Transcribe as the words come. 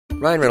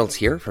Ryan Reynolds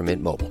here from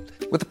Mint Mobile.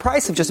 With the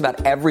price of just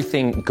about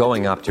everything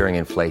going up during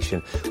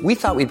inflation, we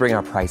thought we'd bring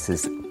our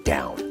prices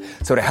down.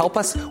 So to help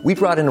us, we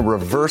brought in a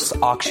reverse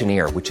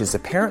auctioneer, which is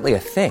apparently a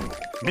thing.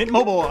 Mint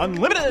Mobile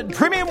Unlimited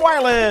Premium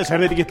Wireless. How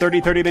to get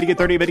 30, 30, how to get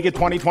 30, how to get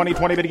 20, 20,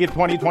 20, how to get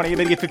 20, 20, how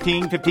to get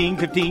 15, 15,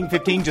 15,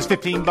 15, just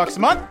 $15 a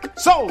month?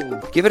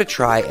 Sold! Give it a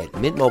try at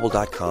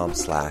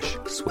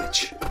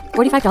mintmobile.com/switch.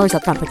 $45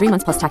 up front for 3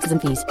 months plus taxes and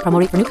fees. Promo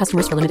rate for new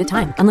customers for limited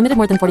time. Unlimited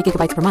more than 40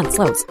 gigabytes per month.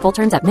 Slows full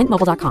terms at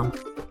mintmobile.com.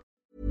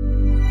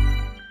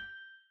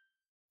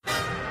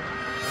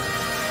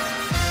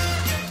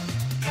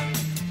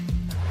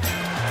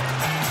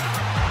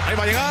 Ahí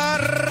va a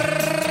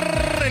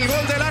llegar el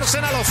gol del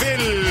Arsenal.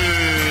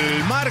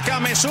 Ozil marca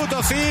Mesut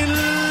Ozil,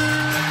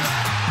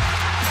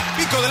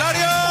 pico del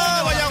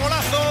área, vaya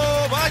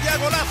golazo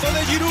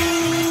de Giroud,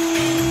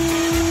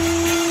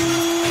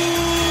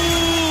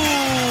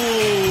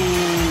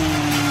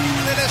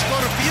 del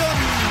escorpión.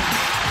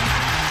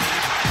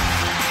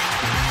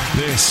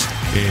 This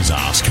is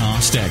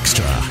Arscast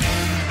Extra.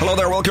 Hello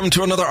there, welcome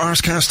to another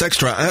Arscast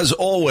Extra, as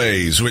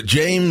always, with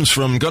James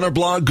from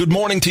Gunnerblog. Good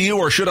morning to you,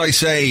 or should I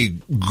say,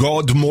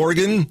 God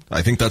Morgen?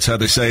 I think that's how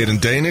they say it in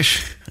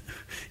Danish.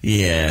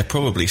 Yeah,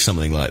 probably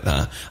something like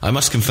that. I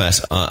must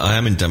confess, I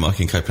am in Denmark,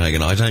 in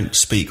Copenhagen. I don't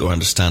speak or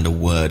understand a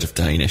word of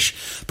Danish,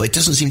 but it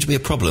doesn't seem to be a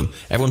problem.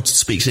 Everyone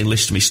speaks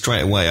English to me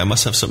straight away. I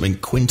must have something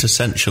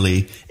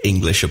quintessentially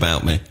English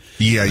about me.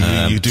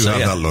 Yeah, you do have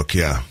that look,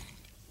 yeah.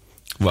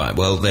 Right,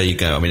 well, there you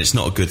go. I mean, it's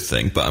not a good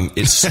thing, but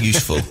it's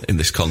useful in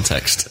this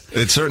context.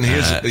 It certainly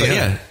is. But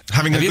yeah.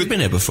 Have you ever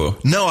been here before?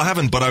 No, I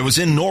haven't, but I was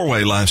in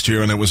Norway last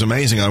year, and it was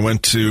amazing. I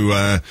went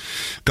to,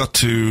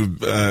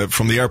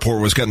 from the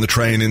airport, was getting the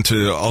train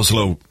into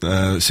Oslo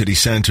city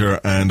centre,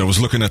 and I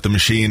was looking at the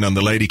machine, and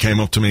the lady came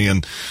up to me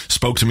and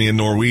spoke to me in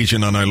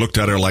Norwegian, and I looked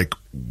at her like,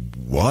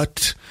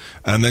 what?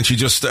 And then she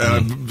just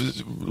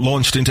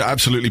launched into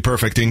absolutely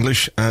perfect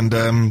English,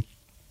 and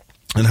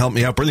helped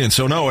me out brilliant.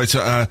 So no, it's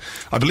I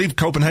believe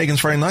Copenhagen's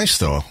very nice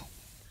though.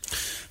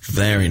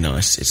 Very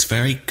nice. It's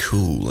very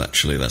cool,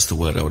 actually. That's the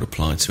word I would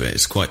apply to it.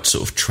 It's quite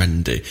sort of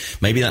trendy.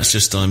 Maybe that's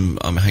just I'm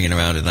hanging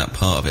around in that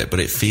part of it, but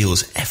it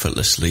feels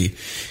effortlessly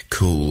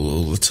cool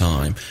all the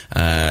time.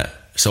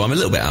 So I'm a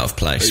little bit out of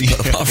place,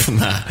 but apart from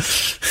that,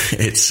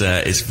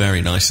 it's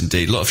very nice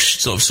indeed. A lot of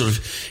sort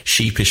of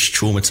sheepish,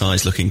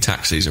 traumatised looking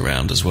taxis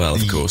around as well,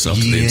 of course,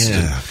 after the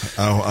incident.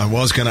 I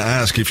was going to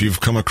ask if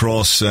you've come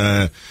across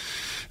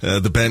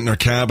the Bentner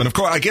cab, and of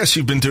course, I guess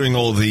you've been doing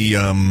all the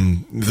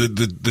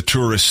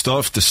tourist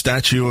stuff, the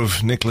statue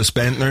of Nicholas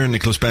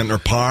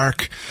Bentner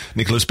Park,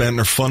 Nicholas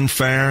Bentner Fun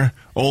Fair,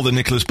 all the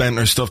Nicholas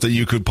Bentner stuff that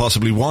you could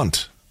possibly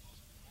want.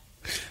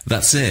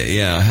 That's it,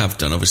 yeah, I have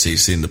done. Obviously, you've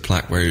seen the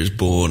plaque where he was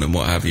born and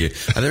what have you.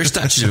 And there are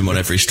statues of him on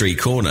every street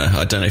corner.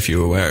 I don't know if you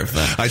were aware of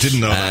that. I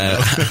didn't know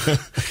that.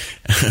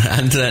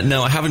 And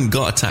no, I haven't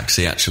got a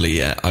taxi actually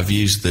yet. I've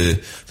used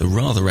the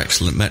rather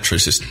excellent metro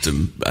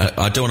system.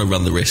 I don't want to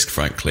run the risk,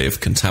 frankly, of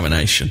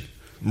contamination.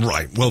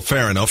 Right, well,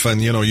 fair enough.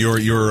 And, you know,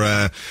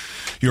 your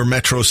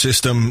metro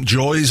system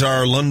joys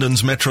are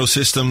London's metro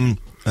system.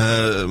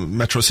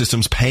 Metro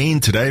system's pain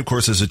today, of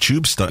course, there's a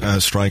tube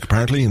strike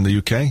apparently in the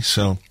UK,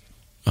 so...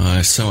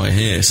 So I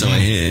hear.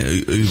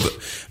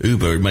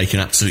 Uber make an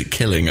absolute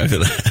killing over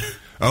there.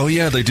 Oh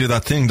yeah, they do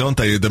that thing, don't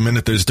they? The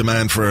minute there's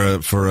demand for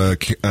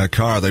a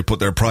car, they put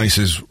their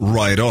prices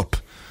right up.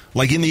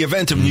 Like in the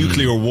event of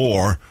nuclear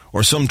war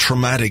or some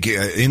traumatic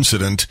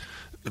incident,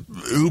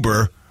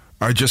 Uber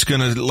are just going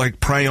to like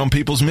prey on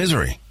people's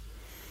misery.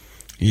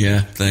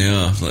 Yeah, they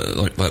are.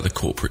 Like the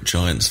corporate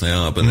giants they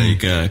are, but there you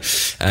go.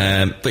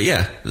 But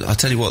yeah, I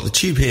tell you what, the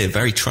tube here,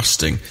 very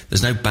trusting.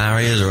 There's no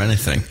barriers or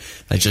anything.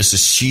 They just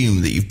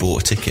assume that you've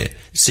bought a ticket.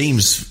 It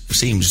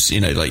seems,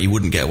 you know, like you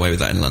wouldn't get away with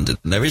that in London.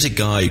 There is a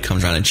guy who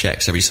comes around and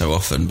checks every so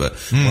often, but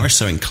were I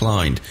so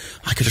inclined,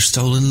 I could have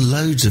stolen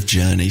loads of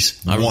journeys.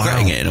 I'm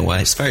regretting it in a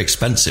way. It's very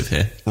expensive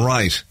here.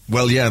 Right.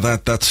 Well, yeah,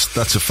 that's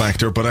a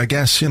factor, but I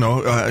guess, you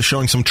know,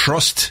 showing some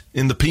trust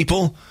in the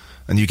people,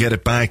 and you get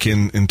it back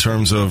in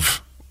terms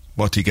of,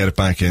 what do you get it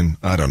back in?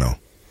 I don't know,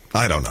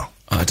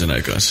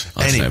 guys.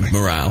 Anyway.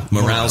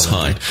 Morale's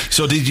high.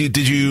 So did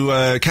you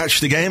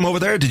catch the game over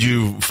there? Did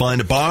you find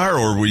a bar,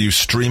 or were you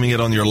streaming it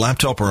on your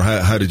laptop, or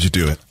how did you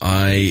do it?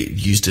 I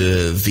used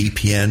a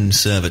VPN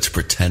server to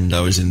pretend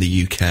I was in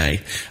the UK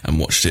and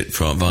watched it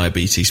via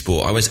BT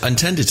Sport. I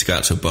intended to go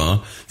out to a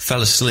bar,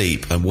 fell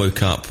asleep and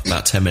woke up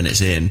about 10 minutes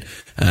in.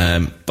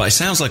 But it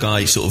sounds like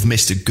I sort of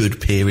missed a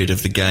good period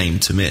of the game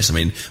to miss. I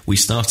mean, we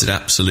started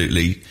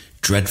absolutely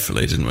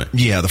dreadfully, didn't we?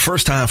 Yeah, the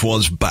first half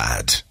was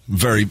bad.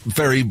 Very,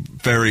 very,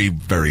 very,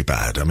 very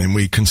bad. I mean,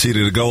 we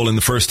conceded a goal in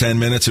the first 10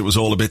 minutes. It was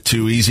all a bit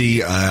too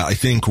easy. I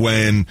think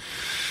when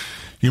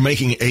you're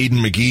making Aidan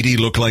McGeady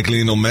look like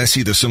Lionel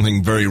Messi, there's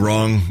something very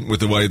wrong with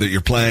the way that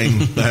you're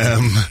playing.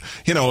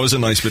 You know, it was a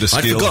nice bit of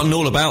skill. I'd forgotten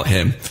all about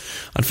him.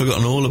 I'd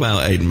forgotten all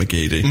about Aidan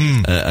McGeady.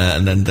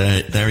 And then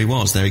there he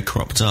was. There he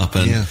cropped up,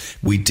 and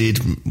we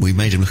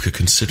made him look a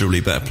considerably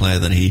better player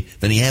than he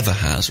ever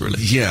has, really.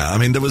 Yeah, I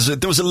mean, there was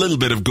a little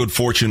bit of good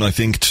fortune, I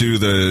think, to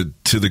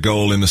the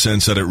goal, in the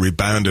sense that it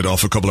rebounded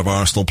off a couple of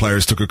Arsenal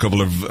players, took a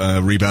couple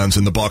of rebounds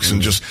in the box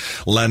and just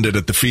landed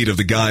at the feet of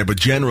the guy. But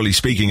generally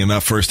speaking, in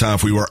that first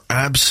half, we were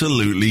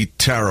absolutely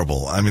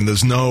terrible. I mean,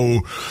 there's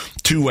no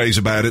two ways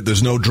about it.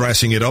 There's no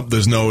dressing it up.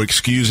 There's no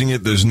excusing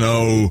it. There's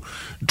no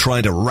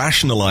trying to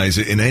rationalize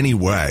it in any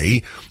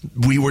way.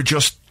 We were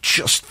just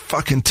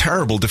fucking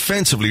terrible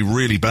defensively,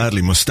 really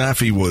badly.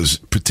 Mustafi was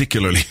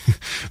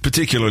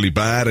particularly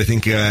bad. I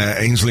think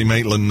Ainsley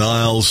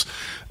Maitland-Niles,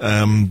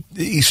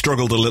 he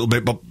struggled a little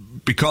bit, but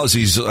because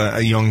he's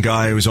a young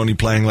guy who's only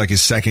playing like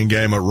his second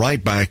game at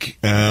right back,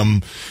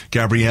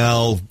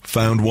 Gabriel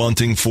found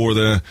wanting for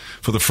the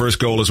first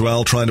goal as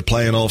well, trying to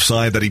play an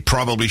offside that he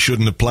probably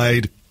shouldn't have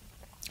played.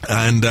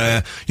 And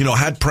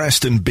had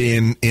Preston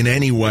been in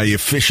any way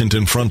efficient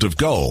in front of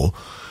goal,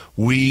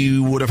 we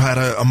would have had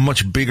a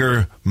much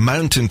bigger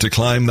mountain to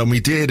climb than we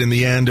did. In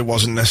the end, it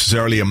wasn't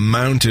necessarily a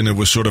mountain. It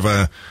was sort of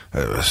a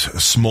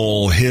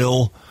small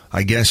hill,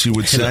 I guess you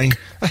would say.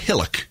 A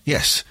hillock,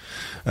 yes.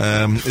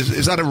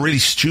 Is that a really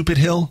stupid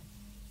hill?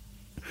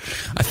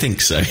 I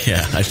think so,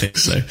 yeah, I think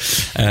so.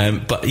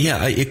 But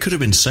yeah, it could have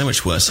been so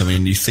much worse. I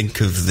mean, you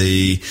think of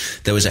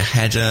there was a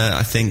header,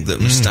 I think, that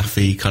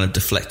Mustafi kind of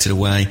deflected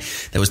away.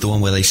 There was the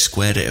one where they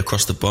squared it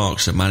across the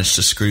box and managed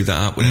to screw that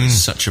up when it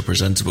was such a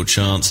presentable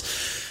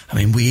chance. I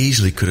mean, we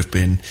easily could have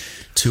been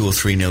 2 or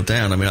 3-0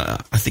 down. I mean,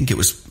 I think it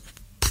was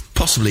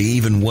possibly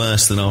even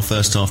worse than our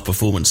first half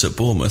performance at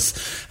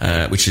Bournemouth,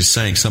 which is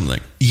saying something.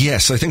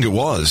 Yes, I think it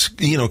was.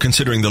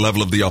 Considering the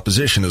level of the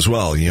opposition as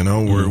well.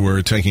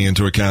 We're taking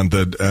into account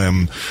that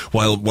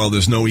while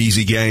there's no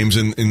easy games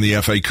in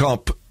the FA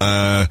Cup,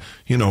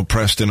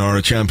 Preston are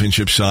a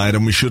championship side,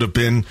 and we should have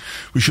been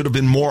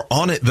more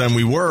on it than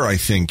we were, I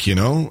think.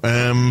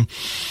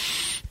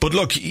 But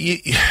look,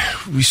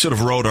 we sort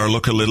of rode our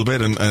luck a little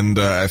bit, and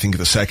I think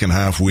the second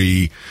half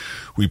we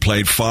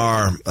played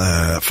far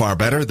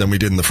better than we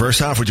did in the first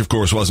half, which of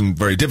course wasn't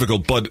very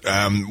difficult. But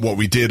what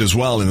we did as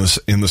well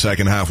in the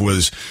second half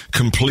was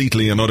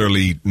completely and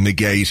utterly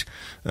negate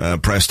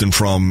Preston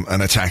from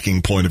an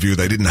attacking point of view.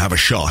 They didn't have a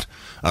shot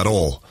at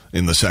all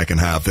in the second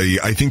half.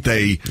 I think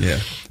they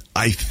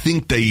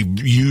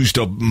used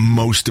up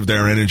most of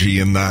their energy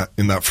in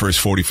that first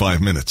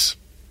 45 minutes.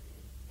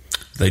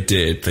 They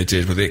did,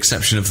 with the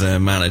exception of their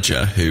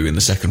manager, who in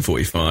the second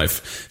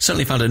 45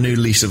 certainly found a new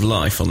lease of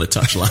life on the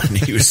touchline.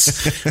 He was,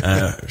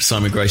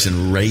 Simon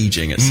Grayson,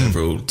 raging at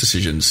several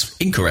decisions,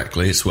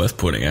 incorrectly, it's worth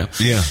pointing out.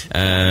 Yeah.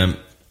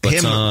 But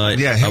him and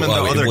the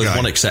other guy.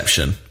 One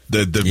exception.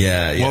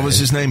 What was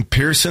his name?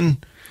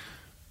 Pearson?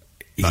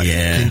 I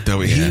think that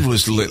he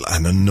was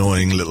an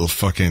annoying little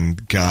fucking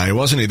guy,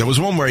 wasn't he? There was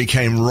one where he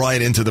came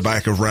right into the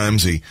back of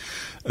Ramsey.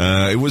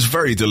 It was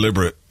very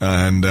deliberate,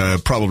 and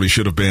probably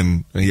should have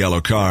been a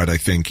yellow card, I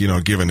think,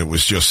 given it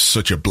was just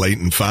such a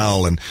blatant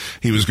foul, and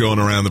he was going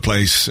around the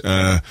place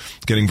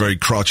getting very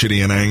crotchety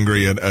and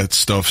angry at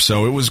stuff.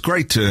 So it was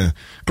great to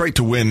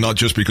win, not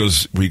just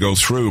because we go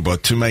through,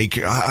 but to make...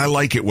 I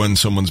like it when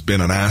someone's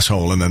been an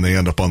asshole and then they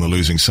end up on the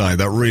losing side.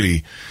 That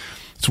really...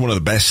 It's one of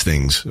the best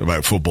things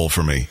about football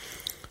for me.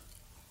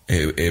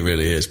 It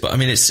really is. But, I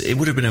mean, it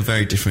would have been a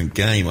very different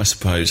game, I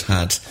suppose,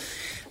 had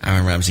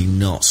Aaron Ramsey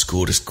not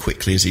scored as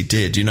quickly as he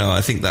did.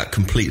 I think that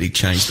completely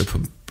changed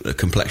the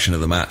complexion of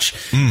the match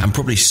and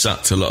probably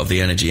sucked a lot of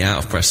the energy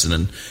out of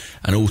Preston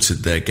and altered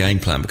their game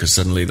plan, because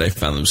suddenly they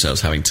found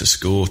themselves having to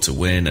score to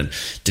win and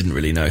didn't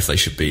really know if they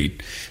should be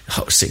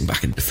sitting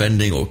back and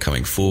defending or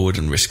coming forward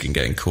and risking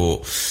getting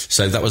caught.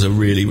 So that was a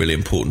really, really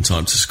important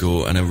time to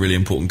score and a really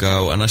important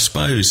goal. And I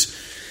suppose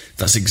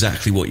that's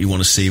exactly what you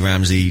want to see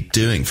Ramsey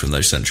doing from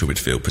those central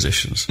midfield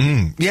positions.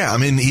 Yeah, I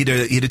mean, he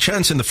had a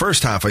chance in the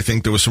first half, I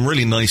think. There was some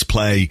really nice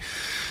play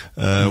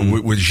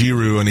with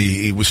Giroud, and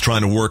he was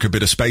trying to work a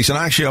bit of space. And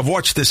actually, I've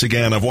watched this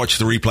again. I've watched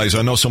the replays.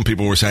 I know some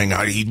people were saying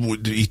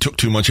he took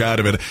too much out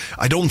of it.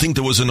 I don't think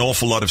there was an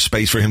awful lot of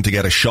space for him to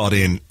get a shot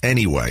in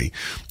anyway,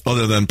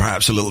 other than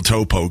perhaps a little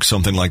toe poke,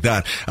 something like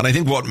that. And I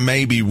think what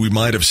maybe we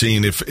might have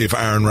seen if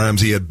Aaron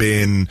Ramsey had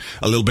been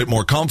a little bit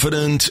more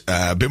confident,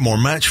 a bit more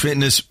match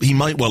fitness, he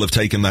might well have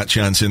taken that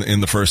chance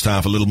in the first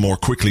half a little more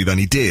quickly than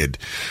he did.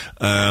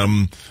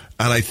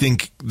 And I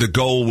think the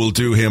goal will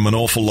do him an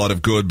awful lot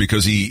of good,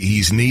 because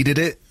he's needed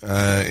it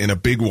in a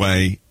big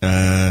way.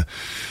 And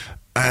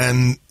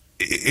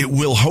it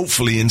will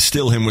hopefully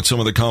instill him with some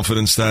of the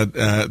confidence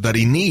that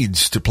he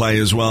needs to play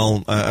as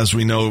well as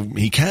we know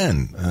he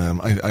can.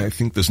 I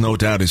think there's no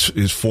doubt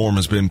his form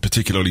has been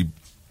particularly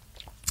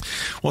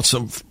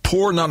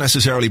poor, not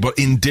necessarily, but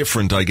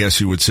indifferent, I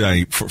guess you would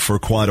say, for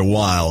quite a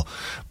while.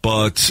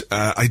 But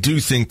I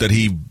do think that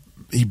he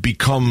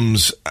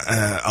becomes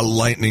a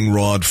lightning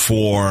rod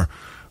for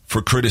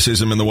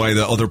criticism in the way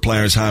that other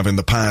players have in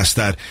the past,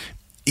 that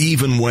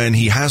even when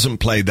he hasn't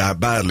played that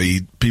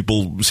badly,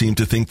 people seem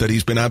to think that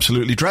he's been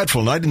absolutely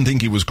dreadful. And I didn't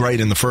think he was great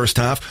in the first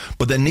half,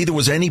 but then neither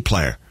was any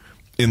player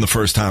in the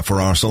first half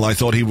for Arsenal. I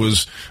thought he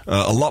was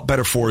a lot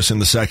better for us in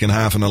the second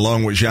half, and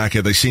along with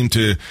Xhaka, they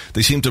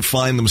seem to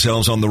find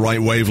themselves on the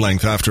right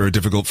wavelength after a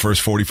difficult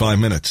first 45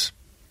 minutes.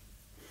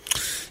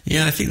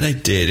 Yeah, I think they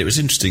did. It was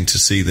interesting to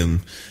see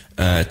them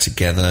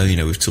together. You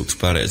know, we've talked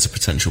about it as a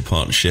potential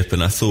partnership,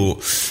 and I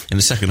thought in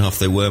the second half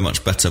they were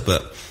much better,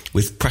 but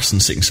with Preston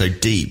sitting so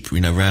deep,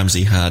 you know,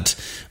 Ramsey had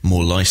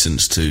more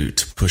license to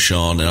push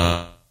on, and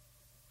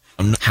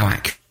I'm not how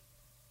accurate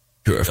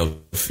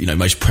of, you know,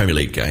 most Premier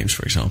League games,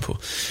 for example.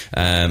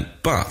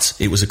 But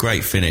it was a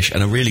great finish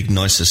and a really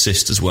nice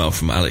assist as well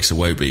from Alex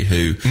Iwobi,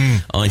 who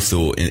I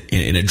thought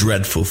in a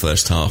dreadful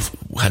first half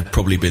had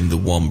probably been the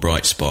one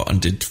bright spot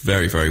and did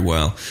very, very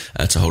well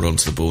to hold on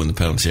to the ball in the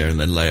penalty area and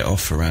then lay it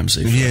off for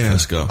Ramsey for the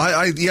first goal.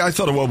 I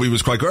thought Iwobi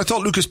was quite good. I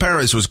thought Lucas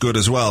Perez was good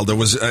as well. There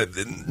was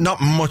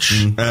not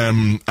much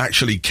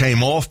actually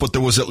came off, but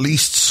there was at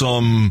least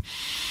some...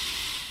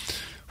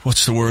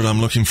 What's the word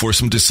I'm looking for?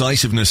 Some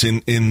decisiveness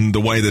in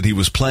the way that he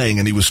was playing,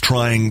 and he was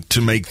trying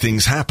to make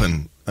things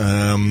happen.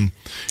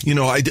 You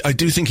know, I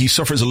do think he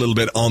suffers a little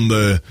bit on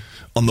the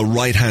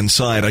right-hand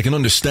side. I can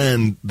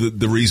understand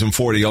the reason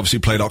for it. He obviously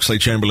played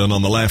Oxlade-Chamberlain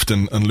on the left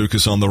and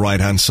Lucas on the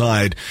right-hand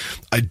side.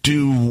 I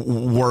do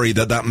worry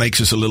that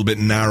makes us a little bit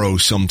narrow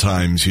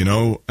sometimes, you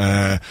know.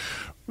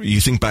 You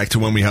think back to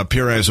when we had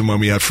Pires and when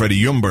we had Freddie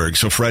Ljungberg.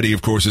 So Freddie,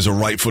 of course, is a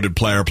right-footed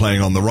player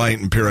playing on the right,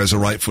 and Pires a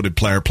right-footed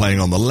player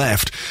playing on the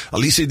left. At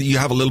least you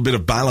have a little bit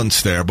of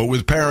balance there. But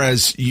with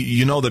Pires,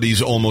 you know that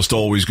he's almost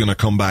always going to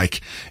come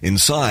back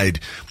inside.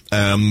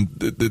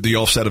 The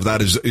offset of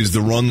that is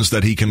the runs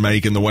that he can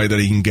make and the way that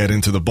he can get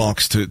into the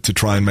box to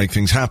try and make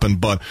things happen.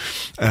 But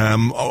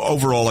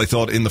overall, I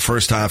thought in the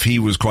first half he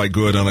was quite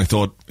good, and I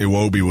thought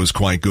Iwobi was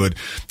quite good.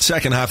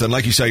 Second half, then,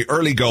 like you say,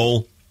 early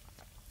goal.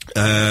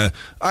 A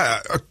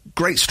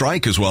great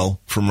strike as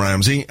well from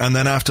Ramsey, and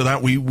then after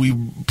that we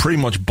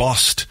pretty much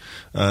bossed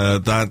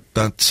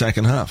that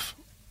second half.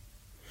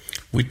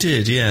 We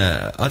did,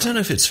 yeah. I don't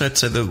know if it's fair to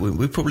say that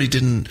we probably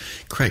didn't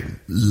create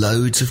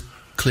loads of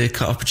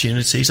clear-cut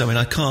opportunities. I mean,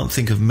 I can't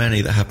think of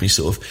many that had me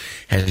sort of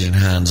head in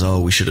hands,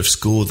 we should have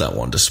scored that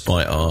one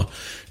despite our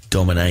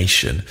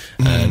domination.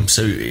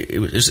 So it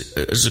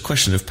was a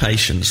question of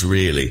patience,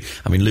 really.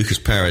 I mean, Lucas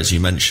Perez, you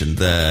mentioned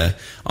there,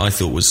 I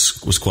thought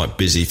was quite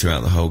busy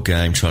throughout the whole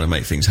game trying to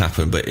make things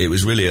happen, but it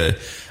was really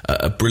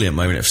a brilliant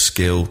moment of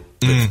skill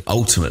that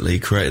ultimately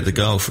created the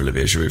goal for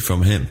Olivier Giroud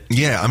from him.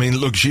 Yeah, I mean,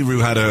 look,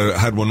 Giroud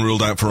had one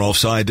ruled out for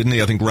offside, didn't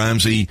he? I think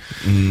Ramsey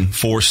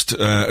forced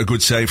a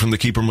good save from the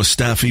keeper.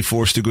 Mustafi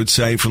forced a good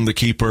save from the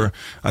keeper.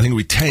 I think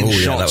we 10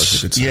 shots. That was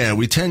a good save. Yeah,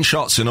 we 10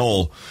 shots in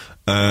all.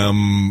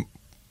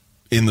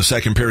 In the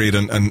second period,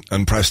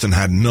 and Preston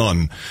had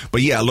none.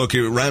 But yeah, look,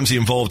 Ramsey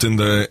involved in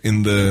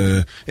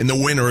the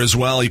winner as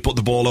well. He put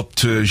the ball up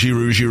to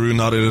Giroud. Giroud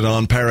nodded it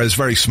on. Perez,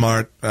 very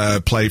smart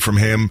play from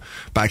him,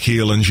 back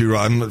heel, and Giroud,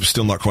 I'm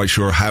still not quite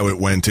sure how it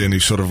went in. He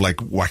sort of like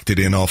whacked it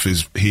in off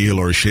his heel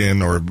or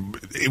shin, or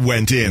it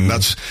went in.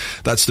 That's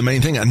the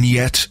main thing. And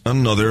yet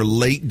another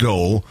late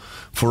goal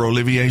for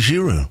Olivier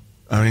Giroud.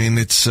 I mean,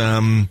 it's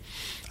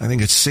I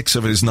think it's 6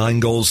 of his 9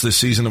 goals this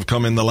season have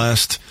come in the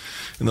last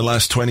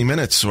 20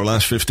 minutes or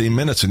last 15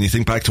 minutes. And you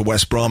think back to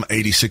West Brom,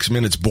 86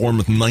 minutes,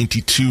 Bournemouth,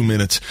 92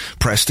 minutes,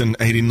 Preston,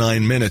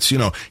 89 minutes. You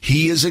know,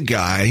 he is a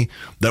guy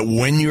that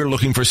when you're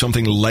looking for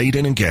something late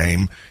in a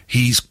game,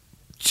 he's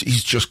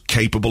just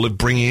capable of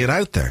bringing it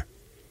out there.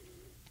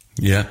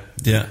 Yeah.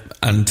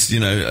 And, you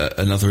know,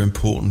 another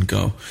important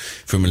goal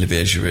from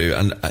Olivier Giroud.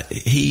 And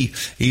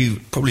he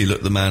probably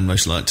looked the man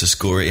most likely to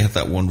score it. He had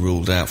that one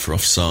ruled out for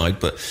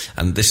offside,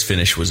 and this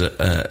finish was,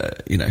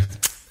 you know,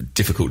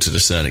 difficult to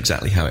discern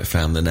exactly how it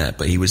found the net,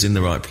 but he was in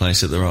the right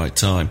place at the right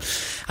time.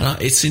 And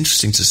it's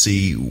interesting to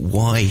see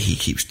why he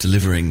keeps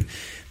delivering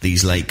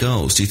these late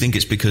goals. Do you think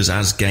it's because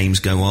as games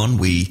go on,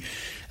 we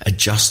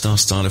adjust our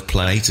style of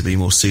play to be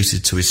more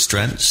suited to his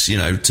strengths, you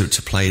know,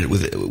 to play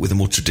with a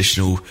more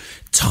traditional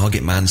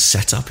target man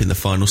setup in the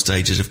final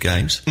stages of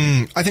games?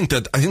 I think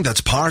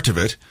that's part of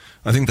it.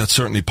 I think that's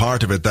certainly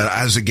part of it, that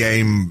as a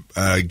game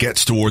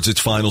gets towards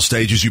its final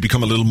stages, you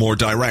become a little more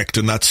direct,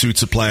 and that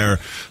suits a player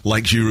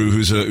like Giroud,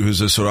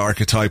 who's a sort of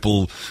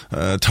archetypal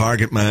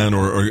target man,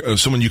 or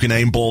someone you can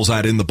aim balls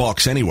at in the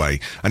box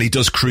anyway. And he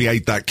does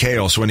create that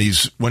chaos when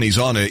he's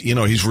on it. You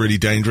know, he's really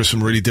dangerous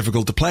and really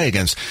difficult to play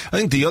against. I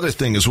think the other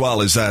thing as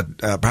well is that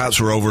perhaps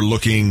we're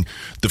overlooking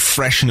the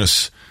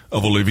freshness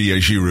of Olivier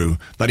Giroud,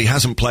 that he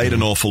hasn't played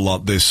an awful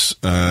lot this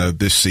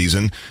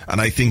season,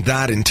 and I think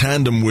that in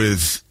tandem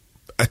with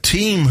a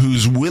team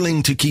who's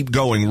willing to keep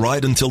going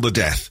right until the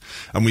death.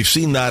 And we've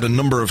seen that a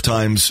number of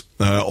times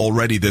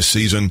already this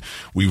season.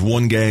 We've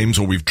won games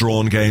or we've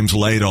drawn games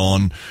late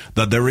on,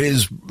 that there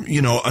is,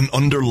 you know, an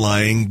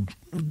underlying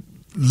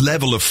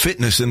level of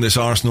fitness in this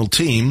Arsenal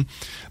team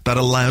that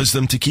allows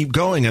them to keep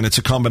going, and it's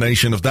a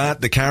combination of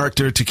that, the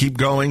character to keep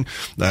going,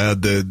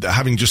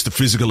 having just the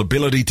physical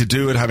ability to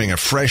do it, having a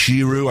fresh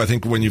Giroud. I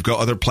think when you've got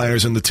other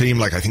players in the team,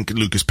 like I think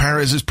Lucas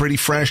Perez is pretty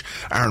fresh,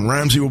 Aaron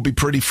Ramsey will be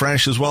pretty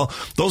fresh as well.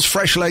 Those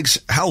fresh legs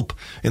help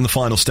in the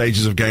final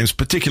stages of games,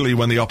 particularly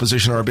when the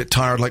opposition are a bit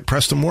tired like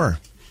Preston were.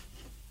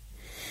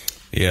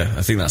 Yeah,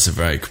 I think that's a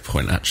very good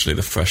point, actually,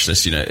 the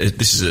freshness.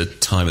 This is a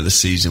time of the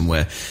season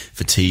where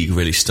fatigue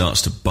really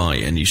starts to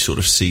bite and you sort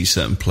of see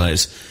certain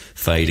players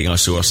fading. I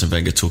saw Arsene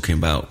Wenger talking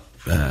about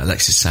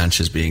Alexis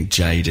Sanchez being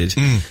jaded.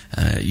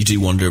 You do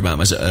wonder about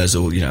Mesut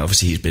Ozil.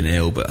 Obviously he's been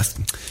ill, but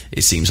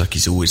it seems like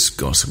he's always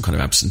got some kind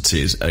of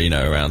absentees,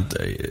 around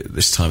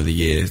this time of the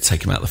year,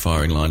 take him out the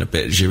firing line a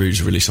bit.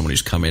 Giroud's really someone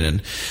who's come in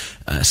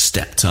and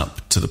stepped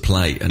up to the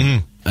plate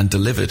and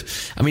delivered.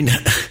 I mean,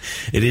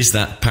 it is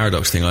that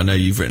paradox thing. I know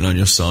you've written on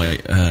your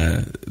site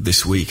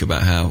this week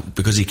about how,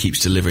 because he keeps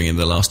delivering in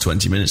the last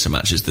 20 minutes of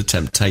matches, the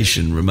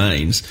temptation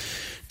remains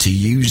to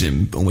use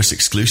him almost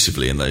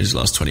exclusively in those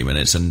last 20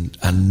 minutes and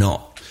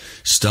not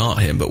start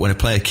him. But when a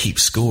player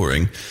keeps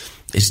scoring,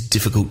 it's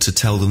difficult to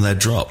tell them they're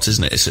dropped,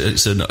 isn't it?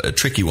 It's a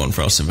tricky one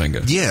for Arsene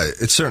Wenger. Yeah,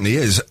 it certainly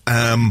is.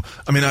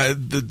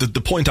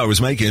 The point I was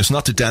making is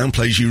not to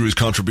downplay Giroud's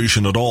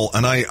contribution at all,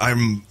 and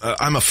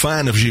I'm a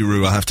fan of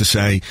Giroud, I have to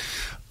say.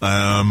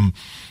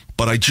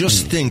 But I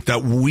just think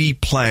that we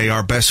play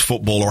our best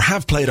football, or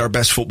have played our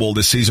best football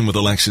this season, with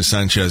Alexis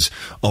Sanchez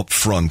up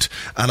front.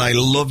 And I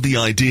love the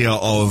idea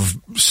of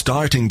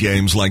starting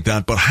games like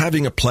that, but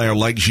having a player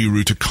like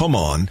Giroud to come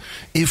on,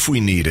 if we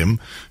need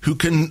him, who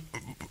can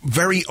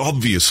very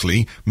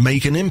obviously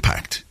make an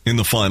impact in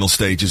the final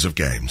stages of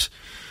games,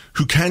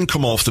 who can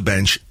come off the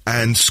bench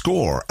and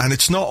score. And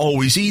it's not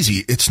always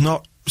easy.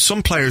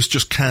 Some players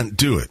just can't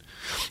do it.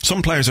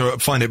 Some players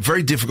find it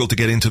very difficult to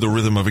get into the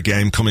rhythm of a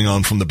game coming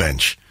on from the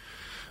bench.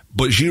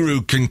 But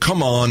Giroud can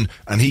come on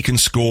and he can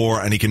score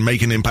and he can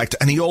make an impact,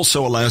 and he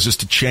also allows us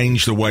to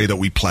change the way that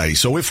we play.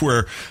 So if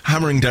we're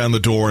hammering down the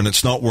door and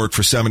it's not worked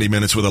for 70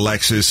 minutes with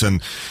Alexis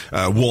and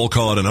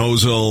Walcott and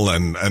Ozil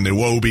and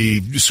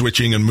Iwobi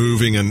switching and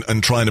moving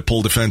and trying to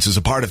pull defences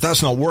apart, if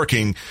that's not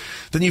working,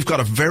 then you've got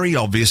a very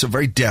obvious, a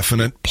very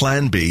definite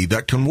plan B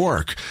that can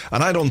work.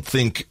 And I don't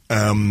think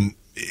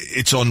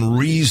it's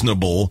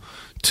unreasonable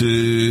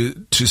to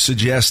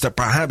suggest that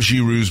perhaps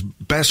Giroud's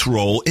best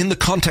role in the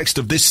context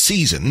of this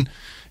season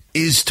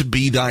is to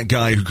be that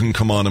guy who can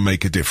come on and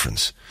make a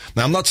difference.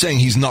 Now, I'm not saying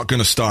he's not going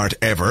to start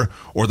ever,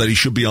 or that he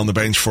should be on the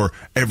bench for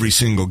every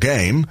single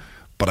game,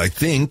 but I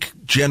think,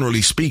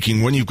 generally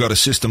speaking, when you've got a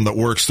system that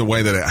works the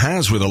way that it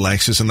has with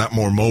Alexis and that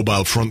more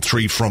mobile front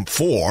three, front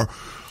four,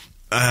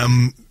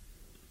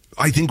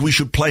 I think we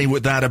should play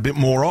with that a bit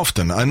more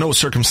often. I know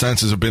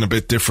circumstances have been a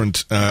bit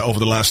different over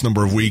the last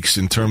number of weeks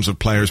in terms of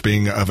players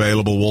being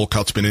available.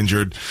 Walcott's been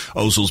injured,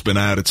 Ozil's been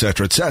out,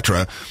 etc.,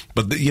 etc.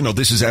 But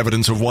this is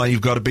evidence of why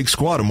you've got a big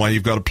squad and why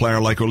you've got a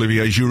player like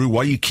Olivier Giroud,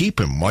 why you keep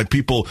him, why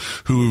people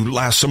who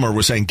last summer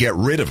were saying get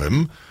rid of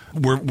him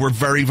were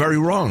very, very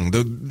wrong.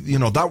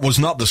 That was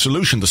not the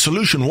solution. The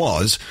solution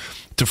was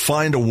to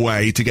find a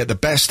way to get the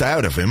best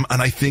out of him,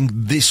 and I think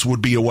this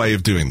would be a way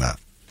of doing that.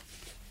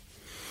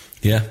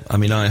 Yeah, I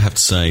mean, I have to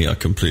say I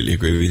completely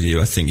agree with you.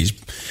 I think he's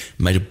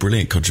made a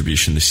brilliant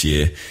contribution this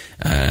year,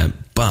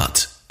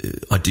 but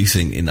I do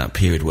think in that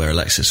period where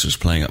Alexis was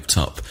playing up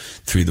top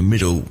through the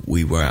middle,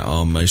 we were at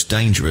our most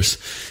dangerous,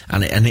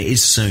 and it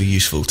is so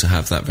useful to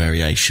have that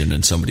variation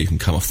and somebody who can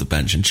come off the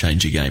bench and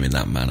change a game in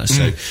that manner.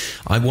 So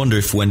I wonder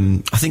if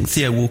I think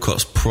Theo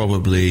Walcott's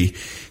probably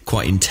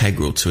quite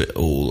integral to it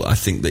all. I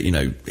think that,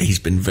 he's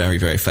been very,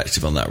 very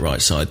effective on that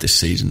right side this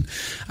season,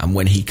 and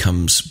when he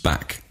comes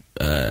back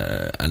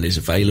and is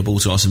available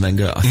to Arsene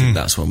Wenger, I think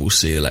that's when we'll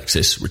see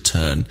Alexis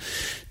return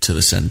to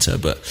the centre.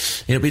 But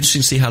it'll be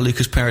interesting to see how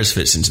Lucas Perez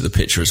fits into the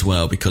picture as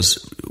well, because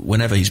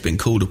whenever he's been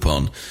called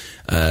upon,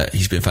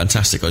 he's been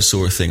fantastic. I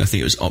saw a thing, I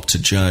think it was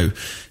Opta Joe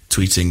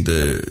tweeting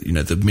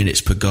the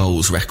minutes per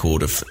goals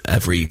record of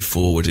every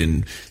forward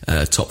in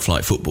top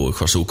flight football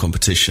across all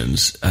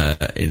competitions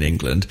in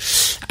England,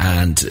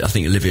 and I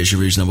think Olivier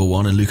Giroud's number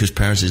 1 and Lucas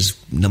Perez is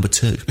number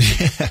 2.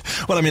 Yeah,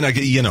 well, I mean,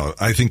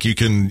 I think you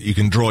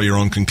can draw your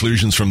own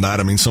conclusions from that.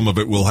 I mean, some of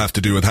it will have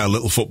to do with how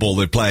little football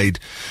they played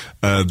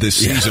this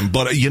season,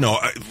 but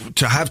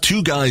to have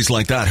two guys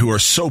like that who are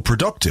so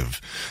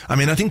productive, I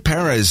mean, I think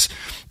Perez,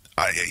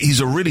 he's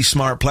a really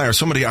smart player.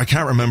 Somebody, I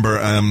can't remember.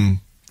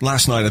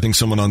 Last night, I think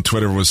someone on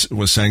Twitter was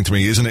saying to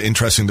me, isn't it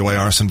interesting the way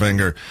Arsene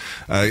Wenger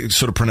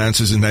sort of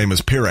pronounces his name as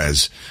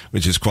Pires,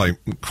 which is quite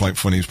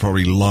funny. He's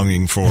probably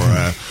longing for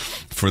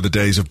the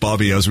days of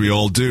Bobby, as we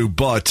all do.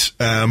 But,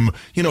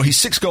 he's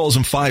 6 goals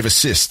and 5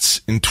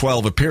 assists in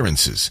 12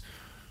 appearances.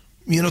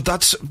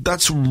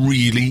 That's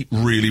really,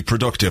 really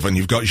productive. And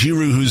you've got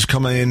Giroud who's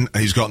come in.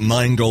 He's got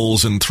 9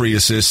 goals and 3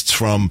 assists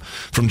from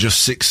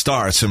just 6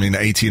 starts. I mean,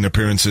 18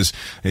 appearances.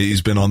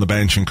 He's been on the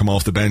bench and come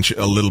off the bench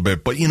a little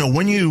bit. But,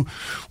 when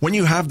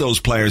you have those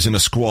players in a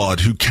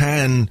squad who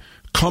can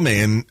come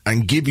in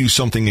and give you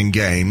something in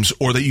games,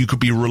 or that you could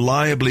be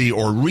reliably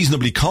or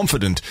reasonably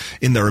confident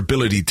in their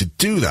ability to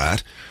do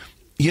that,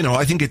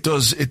 I think it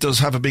does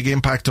have a big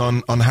impact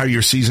on how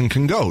your season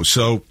can go.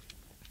 So,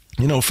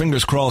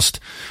 fingers crossed.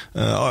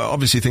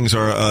 Obviously, things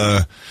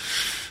are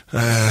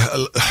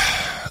a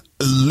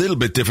little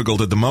bit difficult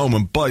at the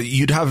moment, but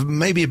you'd have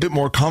maybe a bit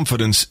more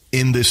confidence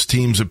in this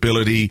team's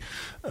ability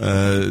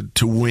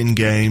to win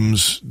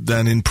games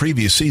than in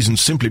previous seasons,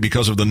 simply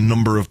because of the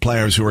number of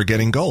players who are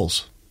getting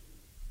goals.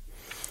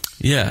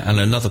 Yeah, and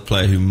another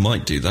player who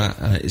might do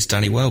that is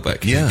Danny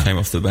Welbeck, who came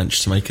off the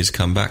bench to make his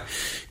comeback.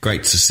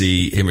 Great to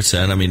see him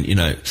return. I mean,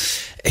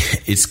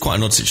 it's quite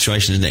an odd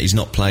situation, isn't it? He's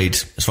not played,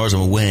 as far as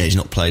I'm aware, he's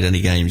not played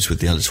any games with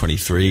the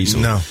under-23s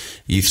or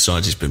youth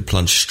sides. He's been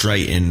plunged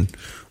straight in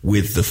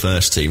with the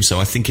first team. So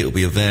I think it'll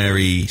be a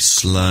very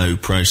slow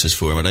process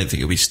for him. I don't think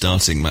he'll be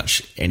starting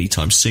much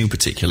anytime soon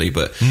particularly,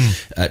 but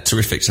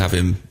terrific to have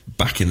him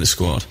back in the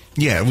squad.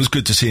 Yeah, it was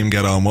good to see him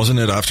get on, wasn't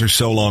it? After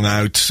so long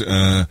out,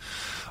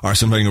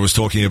 Arsene Wenger was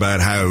talking about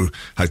how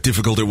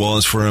difficult it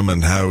was for him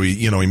and how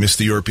he missed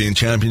the European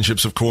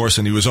Championships, of course,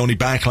 and he was only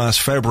back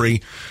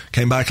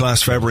came back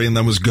last February and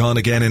then was gone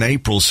again in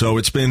April. So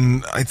it's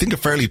been, I think, a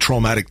fairly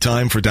traumatic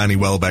time for Danny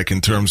Welbeck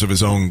in terms of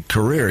his own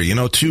career.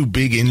 2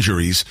 big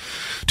injuries,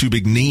 2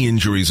 big knee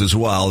injuries as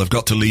well, have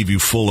got to leave you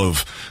full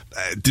of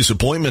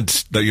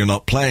disappointment that you're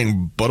not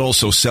playing, but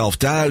also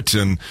self-doubt.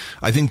 And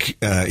I think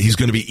he's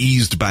going to be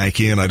eased back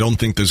in. I don't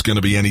think there's going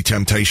to be any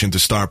temptation to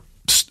start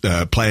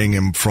playing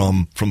him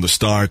from the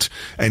start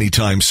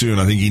anytime soon.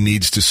 I think he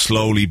needs to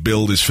slowly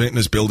build his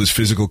fitness, build his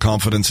physical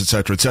confidence,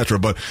 etc., etc.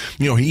 But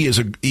he is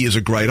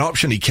a great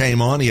option. He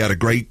came on, he had a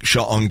great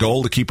shot on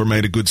goal. The keeper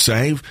made a good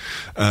save,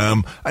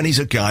 and he's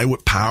a guy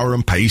with power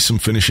and pace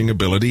and finishing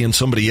ability, and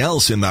somebody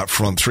else in that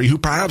front three who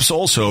perhaps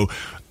also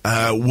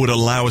would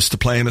allow us to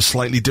play in a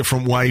slightly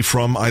different way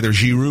from either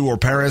Giroud or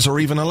Perez or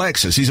even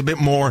Alexis. He's a bit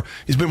more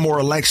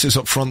Alexis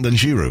up front than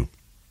Giroud.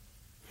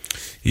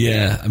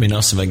 Yeah, I mean,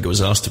 Arsene Wenger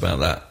was asked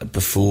about that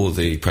before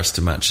the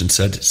Preston match and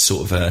said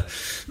sort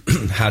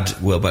of had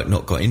Welbeck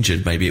not got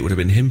injured, maybe it would have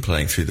been him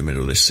playing through the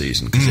middle of this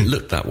season, because it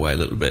looked that way a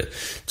little bit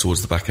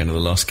towards the back end of the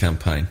last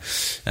campaign.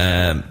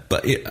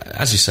 But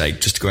as you say,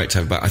 just great to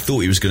have him back. I thought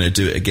he was going to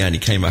do it again. He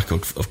came back,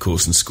 of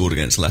course, and scored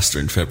against Leicester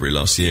in February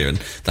last year, and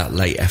that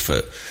late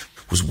effort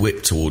was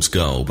whipped towards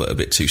goal, but a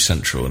bit too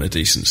central and a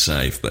decent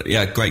save. But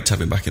yeah, great to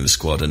have him back in the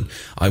squad, and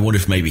I wonder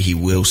if maybe he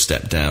will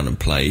step down and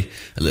play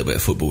a little bit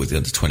of football with the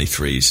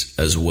under-23s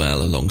as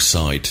well,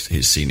 alongside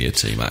his senior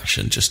team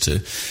action, just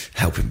to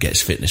help him get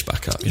his fitness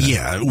back up.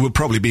 Yeah, it would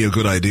probably be a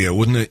good idea,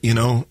 wouldn't it?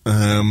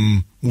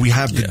 We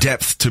have the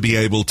depth to be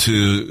able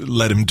to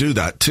let him do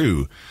that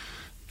too.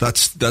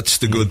 That's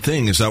the good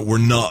thing, is that we're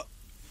not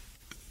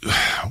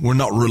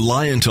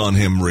reliant on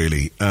him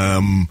really.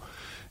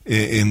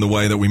 In the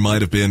way that we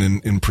might have been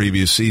in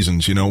previous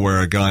seasons,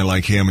 where a guy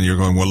like him, and you're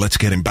going, well, let's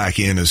get him back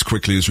in as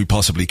quickly as we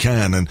possibly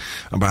can, and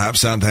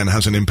perhaps that then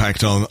has an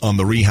impact on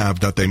the rehab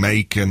that they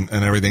make and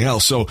everything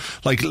else. So,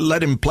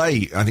 let him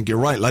play. I think you're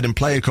right. Let him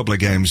play a couple of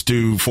games,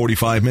 do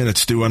 45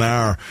 minutes, do an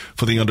hour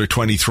for the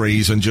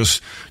under-23s, and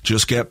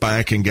just get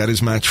back and get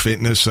his match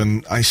fitness.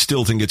 And I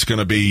still think it's going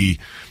to be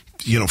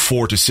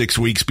 4 to 6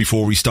 weeks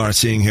before we start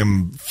seeing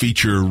him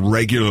feature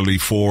regularly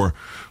for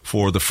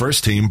the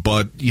first team.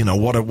 But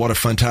what a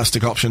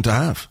fantastic option to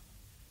have.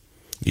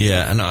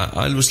 Yeah, and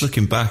I was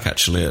looking back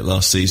actually at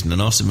last season,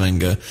 and Arsene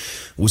Wenger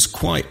was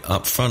quite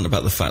upfront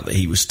about the fact that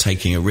he was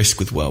taking a risk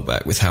with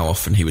Welbeck, with how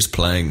often he was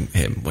playing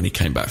him when he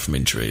came back from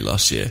injury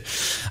last year.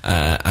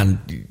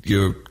 And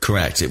you're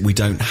correct, we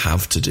don't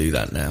have to do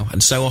that now.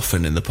 And so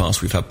often in the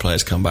past we've had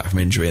players come back from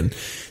injury and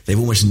they've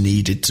almost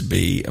needed to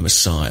be a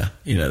messiah.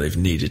 They've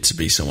needed to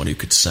be someone who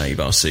could save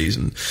our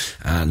season.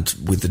 And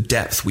with the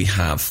depth we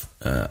have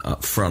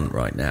up front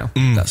right now,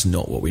 that's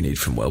not what we need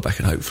from Welbeck,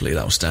 and hopefully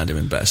that will stand him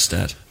in better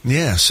stead.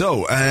 Yeah,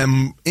 so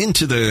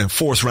into the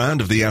fourth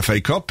round of the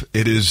FA Cup.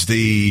 It is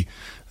the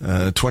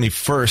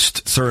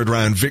 21st third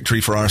round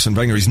victory for Arsene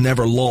Wenger. He's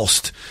never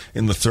lost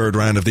in the third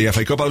round of the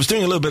FA Cup. I was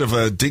doing a little bit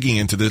of digging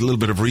into this, a little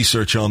bit of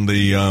research on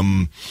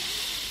the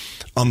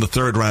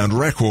third round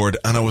record,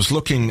 and I was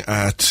looking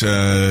at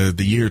the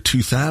year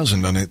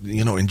 2000, and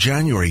in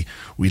January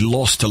we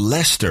lost to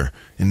Leicester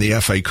in the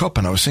FA Cup,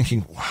 and I was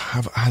thinking,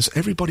 has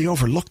everybody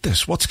overlooked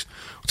this? What's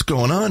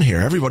going on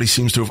here? Everybody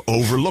seems to have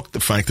overlooked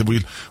the fact that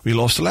we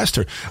lost to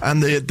Leicester.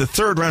 And the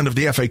third round of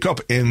the FA Cup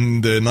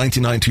in the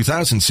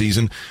 99-2000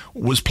 season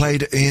was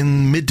played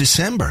in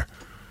mid-December,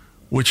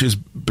 which is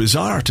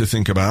bizarre to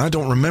think about. I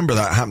don't remember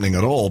that happening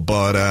at all,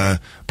 but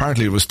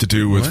apparently it was to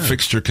do with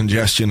fixture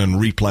congestion and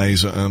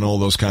replays and all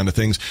those kind of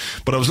things.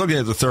 But I was looking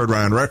at the third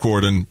round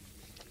record, and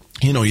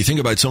you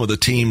think about some of the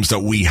teams that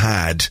we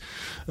had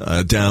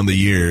down the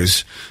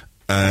years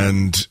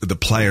and the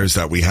players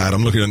that we had.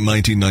 I'm looking at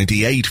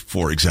 1998,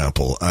 for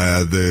example.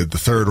 The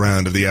third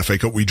round of the FA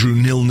Cup, we drew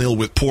 0-0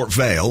 with Port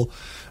Vale,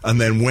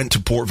 and then went to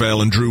Port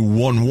Vale and drew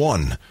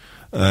 1-1.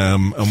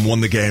 And won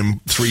the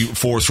game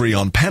 4-3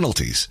 on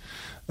penalties.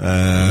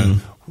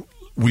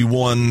 We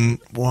won,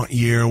 what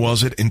year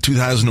was it? In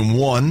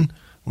 2001,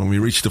 when we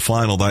reached the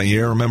final that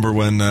year. Remember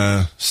when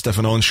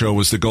Stefan Onshaw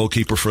was the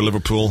goalkeeper for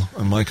Liverpool,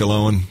 and Michael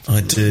Owen?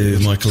 I do,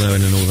 Michael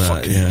Owen and all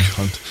that,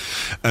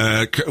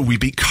 yeah. We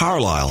beat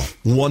Carlisle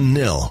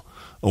 1-0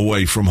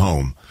 away from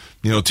home.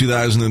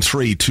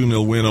 2003,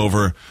 2-0 win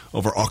over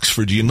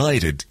Oxford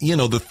United.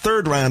 The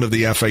third round of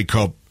the FA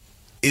Cup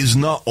is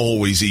not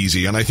always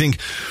easy, and I think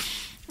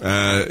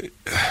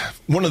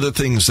one of the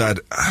things that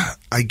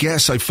I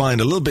guess I find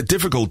a little bit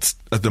difficult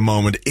at the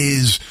moment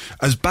is,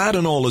 as bad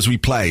and all as we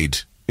played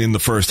in the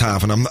first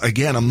half, and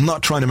I'm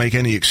not trying to make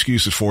any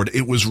excuses for it.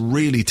 It was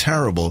really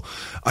terrible.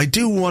 I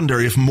do wonder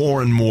if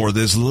more and more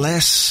there's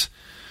less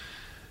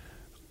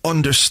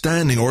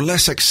understanding or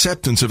less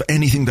acceptance of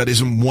anything that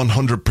isn't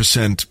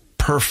 100%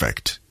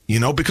 perfect. You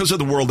know, because of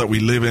the world that we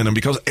live in and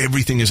because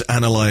everything is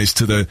analysed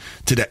to the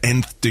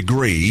nth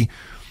degree,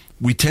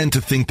 we tend to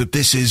think that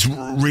this is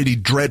really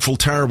dreadful,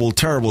 terrible,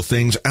 terrible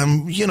things.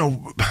 And, you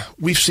know,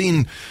 we've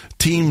seen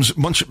teams,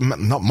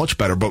 not much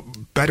better, but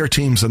better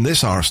teams than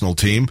this Arsenal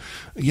team,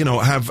 you know,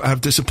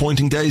 have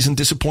disappointing days and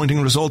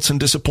disappointing results and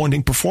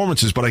disappointing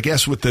performances. But I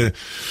guess with the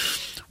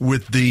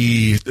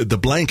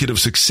blanket of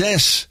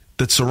success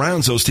that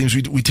surrounds those teams,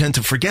 we tend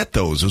to forget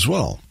those as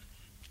well.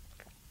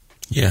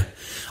 Yeah.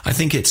 I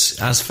think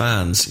it's, as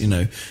fans, you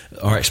know,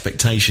 our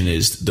expectation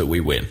is that we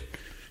win.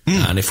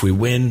 And if we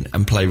win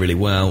and play really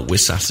well, we're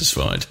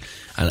satisfied.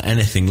 And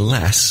anything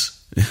less,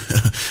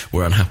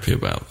 we're unhappy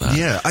about that.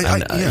 Yeah,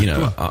 you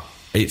know,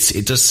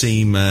 it does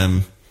seem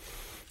like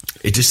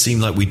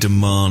we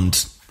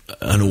demand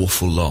an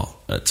awful lot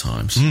at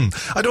times.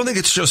 I don't think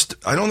it's just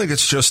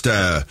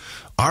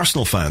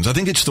Arsenal fans. I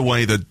think it's the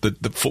way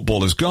that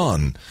football has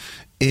gone.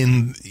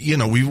 You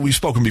know, we've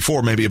spoken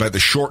before maybe about the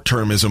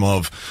short-termism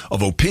of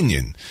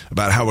opinion,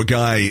 about how a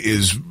guy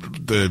is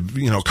the,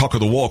 you know, cock of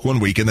the walk one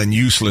week and then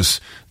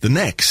useless the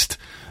next.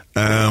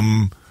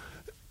 It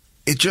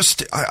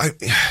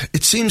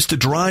seems to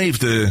drive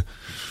the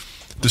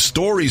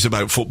stories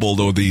about football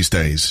though these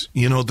days.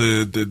 You know,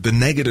 the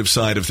negative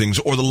side of things,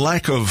 or the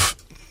lack of,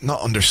 not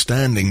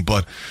understanding,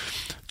 but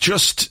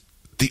just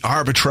the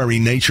arbitrary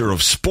nature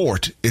of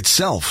sport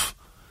itself.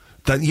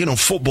 That, you know,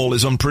 football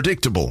is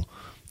unpredictable.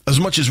 As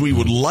much as we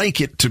would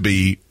like it to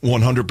be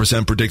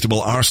 100%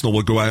 predictable, Arsenal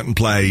will go out and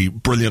play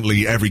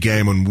brilliantly every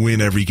game and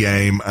win every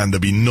game, and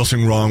there'll be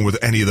nothing wrong with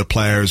any of the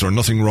players or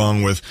nothing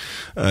wrong with,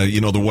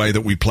 you know, the way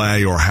that we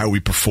play or how we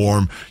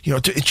perform. You know,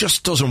 it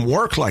just doesn't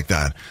work like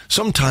that.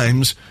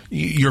 Sometimes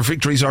your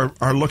victories are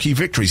lucky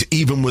victories,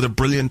 even with a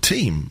brilliant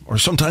team. Or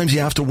sometimes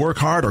you have to work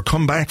hard or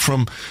come back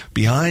from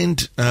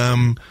behind.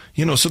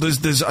 You know, so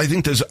I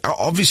think there's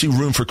obviously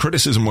room for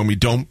criticism when we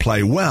don't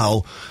play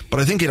well, but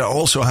I think it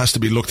also has to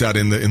be looked at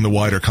in the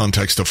wider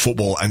context of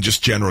football and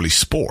just generally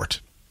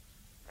sport.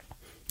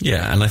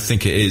 Yeah, and I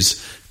think it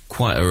is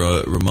quite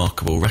a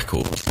remarkable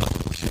record.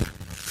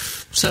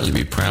 Certainly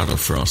be proud of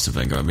for Arsene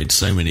Wenger. I mean,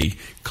 so many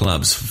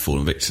clubs have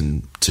fallen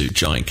victim to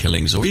giant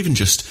killings, or even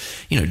just,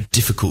 you know,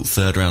 difficult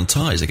third-round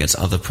ties against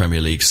other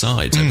Premier League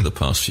sides over the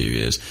past few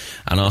years.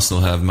 And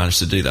Arsenal have managed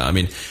to do that. I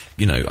mean,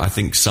 you know, I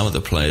think some of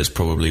the players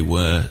probably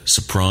were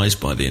surprised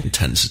by the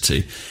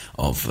intensity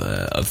of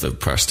the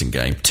Preston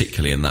game,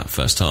 particularly in that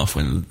first half,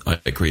 when I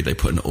agree they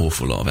put an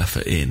awful lot of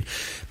effort in.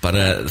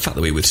 But the fact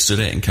that we withstood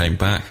it and came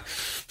back,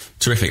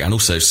 terrific. And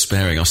also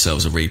sparing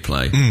ourselves a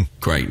replay,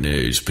 great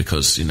news,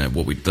 because, you know,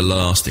 the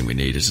last thing we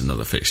need is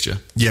another fixture.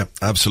 Yeah,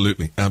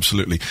 absolutely.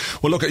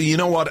 Well, look, you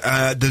know what?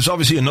 There's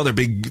obviously another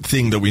big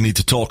thing that we need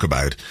to talk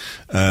about.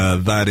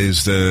 That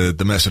is the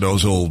Mesut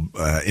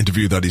Ozil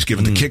interview that he's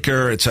given the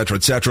kicker,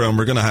 etc., and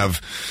we're going to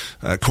have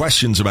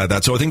questions about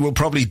that. So I think we'll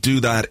probably do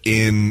that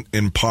in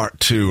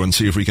part 2 and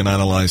see if we can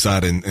analyse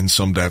that in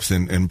some depth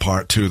in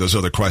part 2. There's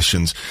other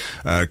questions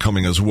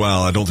coming as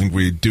well. I don't think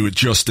we do it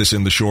justice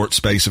in the short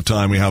space of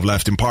time we have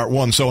left in part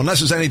 1. So unless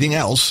there's anything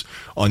else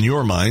on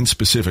your mind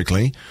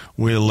specifically,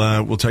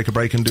 we'll take a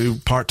break and do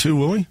part 2,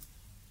 will we?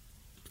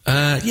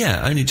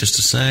 Yeah, only just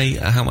to say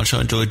how much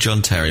I enjoyed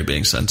John Terry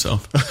being sent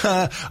off.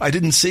 I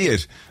didn't see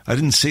it,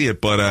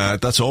 but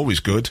that's always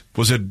good.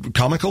 Was it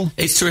comical?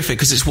 It's terrific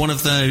because it's one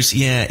of those,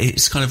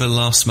 it's kind of a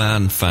last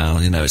man foul,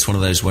 you know, it's one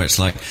of those where it's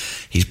like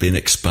he's been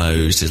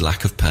exposed, his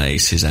lack of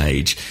pace, his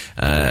age.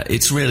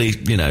 It's really,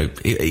 you know,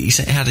 he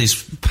had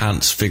his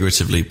pants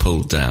figuratively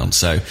pulled down,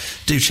 so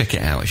do check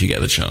it out if you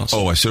get the chance.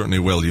 Oh, I certainly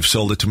will. You've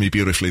sold it to me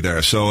beautifully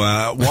there. So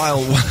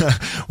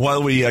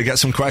while we get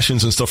some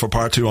questions and stuff for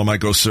part 2, I might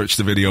go search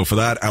the video for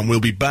that, and we'll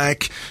be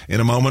back in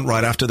a moment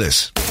right after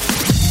this.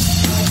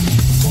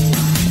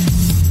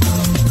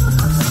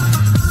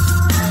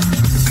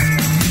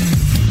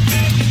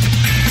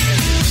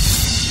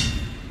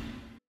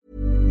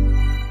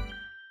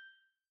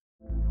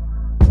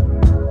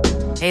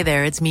 Hey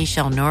there, it's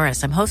Michelle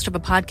Norris. I'm host of a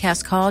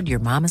podcast called Your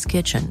Mama's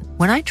Kitchen.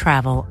 When I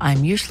travel,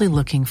 I'm usually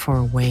looking for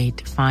a way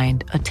to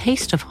find a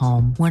taste of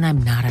home when I'm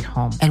not at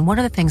home. And one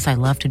of the things I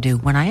love to do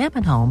when I am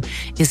at home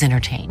is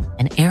entertain.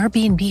 And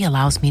Airbnb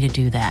allows me to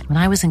do that. When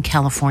I was in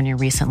California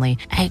recently,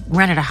 I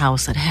rented a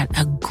house that had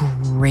a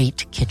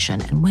great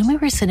kitchen. And when we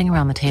were sitting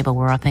around the table,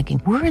 we're all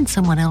thinking, we're in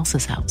someone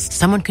else's house.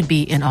 Someone could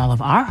be in all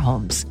of our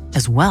homes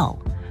as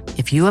well.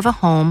 If you have a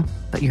home,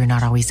 but you're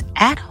not always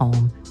at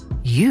home,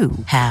 you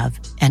have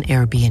an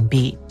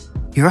Airbnb.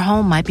 Your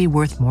home might be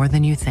worth more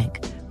than you think.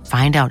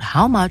 Find out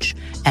how much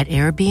at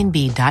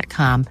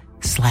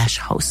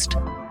airbnb.com/host.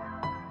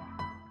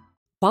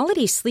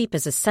 Quality sleep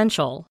is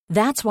essential.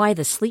 That's why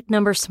the Sleep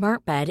Number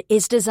Smart Bed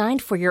is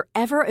designed for your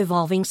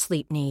ever-evolving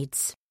sleep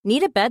needs.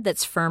 Need a bed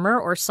that's firmer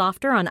or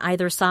softer on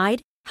either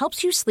side?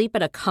 Helps you sleep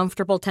at a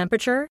comfortable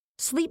temperature?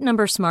 Sleep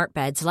Number Smart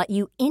Beds let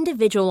you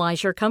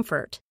individualize your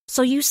comfort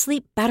so you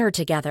sleep better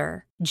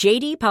together.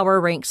 JD Power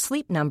ranks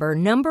Sleep Number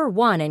number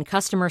 1 in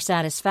customer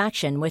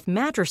satisfaction with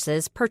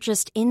mattresses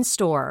purchased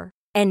in-store.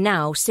 And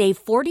now,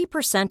 save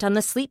 40% on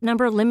the Sleep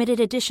Number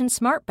Limited Edition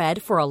Smart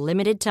Bed for a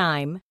limited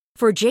time.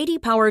 For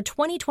JD Power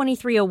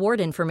 2023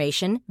 award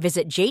information,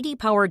 visit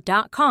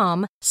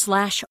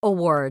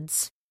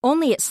jdpower.com/awards.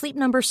 Only at Sleep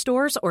Number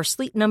stores or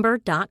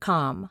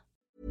sleepnumber.com.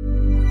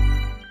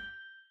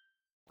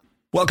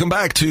 Welcome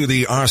back to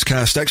the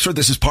Arscast Extra.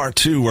 This is part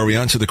 2 where we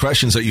answer the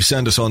questions that you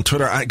send us on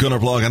Twitter at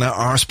Gunnerblog and at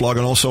Arsblog,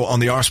 and also on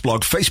the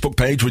Arsblog Facebook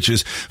page, which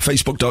is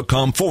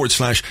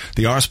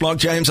facebook.com/the Arsblog.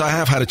 James, I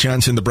have had a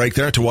chance in the break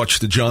there to watch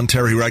the John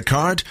Terry red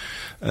card.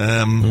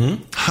 Yeah.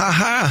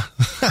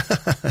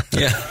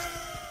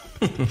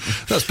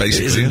 That's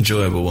basically it. Is an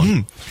enjoyable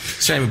one.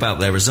 Shame about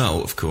their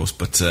result, of course,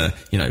 but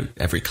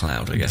every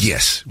cloud, I guess.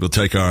 Yes, we'll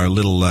take our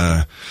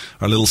little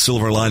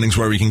silver linings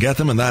where we can get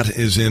them, and that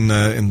is in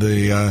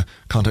the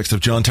context of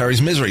John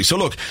Terry's misery. So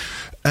look,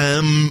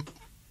 Mesut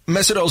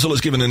Ozil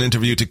has given an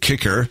interview to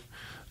Kicker,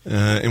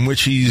 in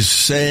which he's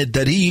said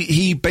that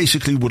he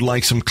basically would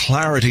like some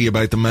clarity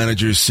about the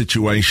manager's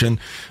situation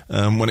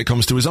when it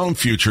comes to his own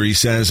future. He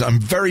says, "I'm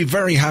very,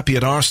 very happy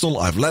at Arsenal.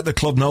 I've let the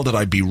club know that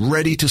I'd be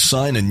ready to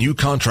sign a new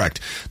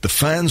contract. The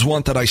fans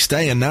want that I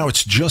stay, and now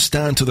it's just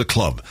down to the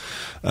club."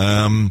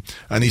 And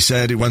he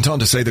went on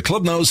to say, "The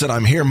club knows that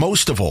I'm here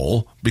most of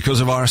all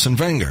because of Arsene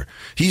Wenger.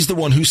 He's the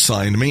one who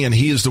signed me, and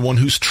he is the one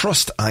whose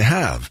trust I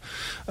have.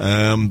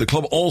 The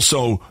club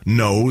also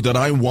know that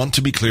I want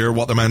to be clear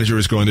what the manager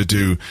is going to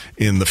do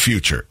in the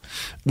future."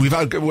 We've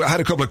had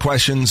a couple of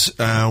questions,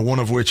 one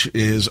of which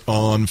is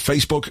on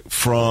Facebook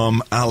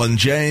from Alan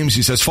James.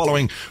 He says,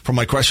 "Following from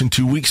my question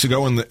 2 weeks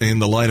ago in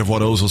the light of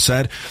what Ozil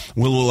said,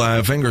 will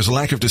Wenger's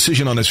lack of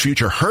decision on his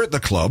future hurt the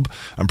club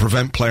and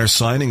prevent players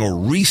signing or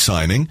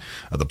re-signing?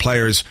 The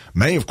players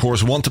may, of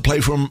course, want to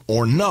play for him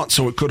or not,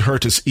 so it could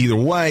hurt us either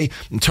way."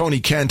 And Tony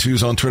Kent,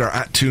 who's on Twitter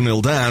at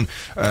 2nildown,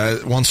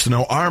 wants to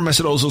know, are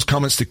Mesut Ozil's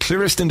comments the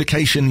clearest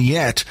indication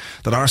yet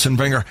that Arsene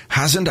Wenger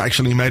hasn't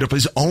actually made up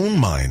his own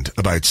mind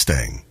about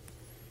staying?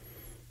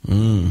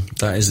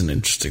 That is an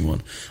interesting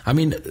one. I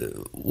mean,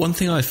 one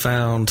thing I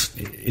found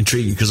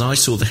intriguing, because I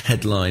saw the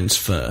headlines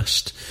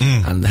first,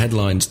 and the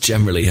headlines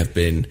generally have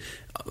been,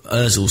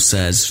 Ozil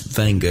says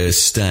Wenger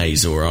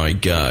stays or I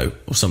go,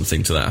 or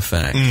something to that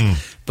effect.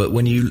 But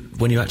when you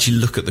actually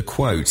look at the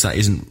quotes, that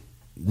isn't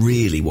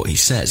really what he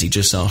says. He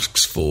just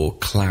asks for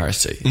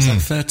clarity. Is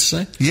that fair to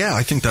say? Yeah,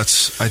 I think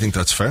that's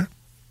fair.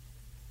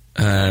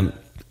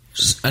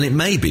 And it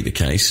may be the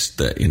case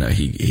that,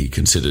 he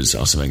considers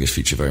Arsene Wenger's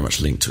future very much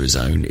linked to his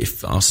own.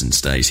 If Arsene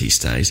stays, he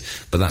stays.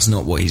 But that's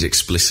not what he's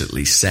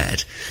explicitly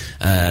said.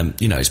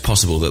 It's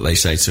possible that they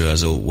say to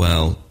Ozil,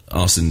 well,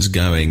 Arsene's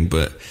going,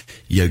 but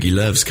Jogi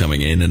Löw's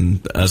coming in,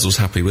 and Ozil's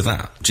happy with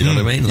that. Do you know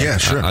what I mean? Yeah,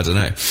 sure. I don't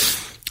know.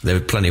 There are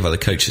plenty of other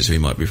coaches who he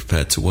might be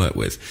prepared to work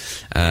with.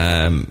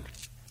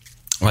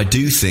 I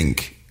do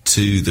think,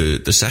 to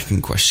the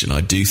second question,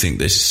 I do think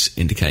this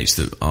indicates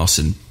that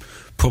Arsene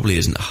probably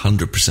isn't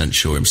 100%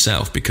 sure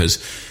himself, because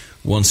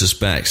one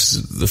suspects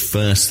the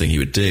first thing he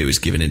would do is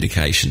give an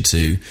indication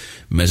to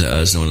Mesut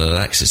Ozil and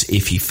Alexis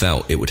if he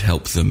felt it would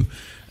help them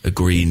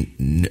agree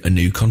a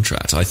new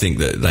contract. I think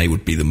that they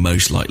would be the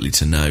most likely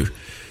to know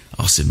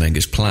Arsene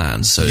Wenger's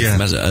plans. So if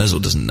Mesut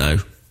Ozil doesn't know,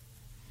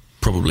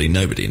 probably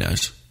nobody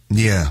knows.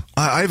 Yeah,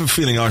 I have a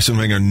feeling Arsene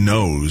Wenger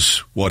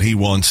knows what he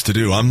wants to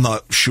do. I'm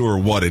not sure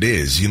what it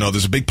is.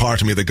 There's a big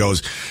part of me that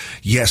goes,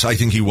 yes, I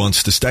think he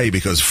wants to stay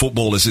because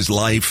football is his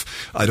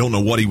life. I don't know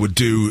what he would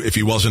do if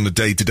he wasn't a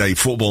day-to-day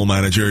football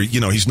manager.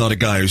 He's not a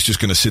guy who's just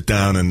going to sit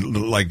down and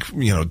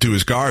do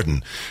his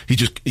garden. He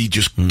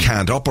just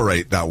can't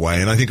operate that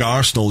way. And I think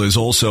Arsenal is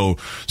also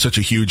such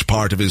a huge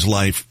part of his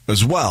life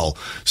as well.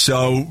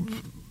 So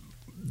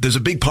there's a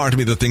big part of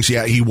me that thinks,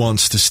 yeah, he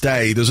wants to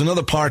stay. There's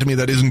another part of me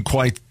that isn't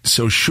quite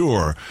so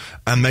sure.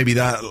 And maybe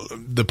that,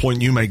 the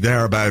point you make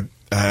there about,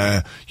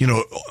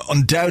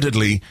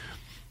 undoubtedly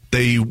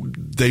they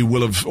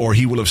will have, or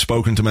he will have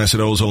spoken to Mesut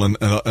Ozil and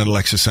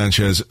Alexis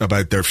Sanchez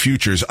about their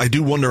futures. I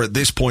do wonder at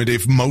this point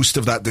if most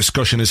of that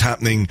discussion is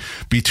happening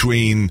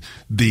between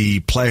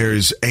the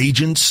players'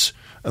 agents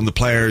and the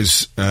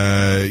players,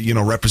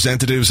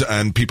 representatives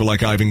and people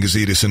like Ivan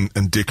Gazidis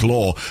and Dick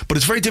Law. But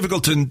it's very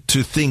difficult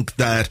to think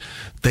that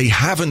they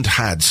haven't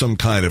had some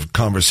kind of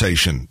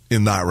conversation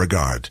in that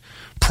regard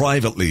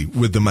privately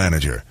with the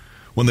manager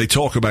when they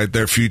talk about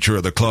their future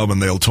at the club,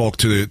 and they'll talk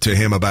to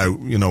him about,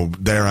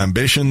 their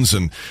ambitions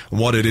and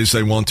what it is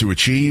they want to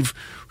achieve.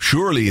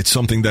 Surely it's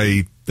something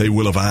they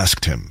will have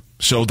asked him,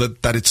 so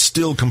that it's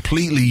still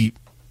completely,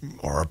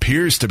 or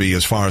appears to be,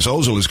 as far as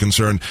Ozil is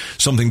concerned,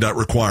 something that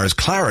requires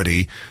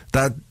clarity.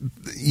 That,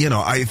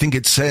 I think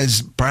it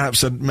says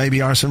perhaps that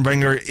maybe Arsene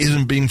Wenger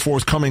isn't being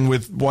forthcoming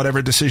with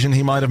whatever decision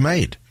he might have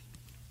made.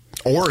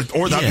 Or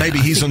that maybe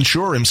he's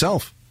unsure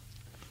himself.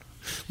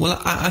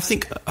 Well, I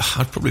think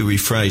I'd probably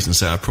rephrase and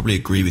say I probably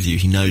agree with you.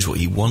 He knows what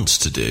he wants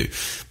to do,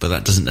 but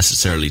that doesn't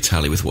necessarily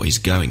tally with what he's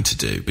going to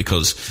do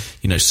because,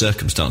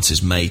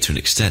 circumstances may, to an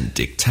extent,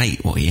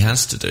 dictate what he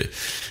has to do.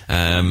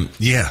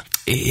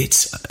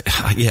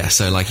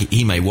 So like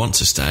he may want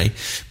to stay,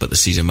 but the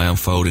season may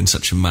unfold in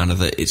such a manner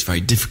that it's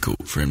very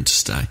difficult for him to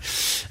stay.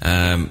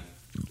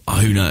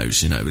 Who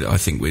knows? I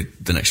think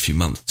the next few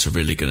months are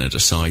really going to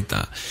decide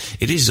that.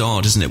 It is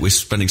odd, isn't it? We're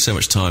spending so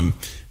much time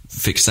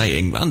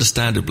fixating,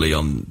 understandably,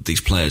 on these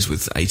players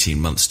with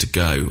 18 months to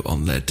go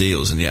on their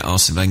deals, and yet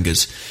Arsene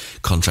Wenger's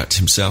contract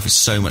himself is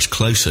so much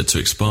closer to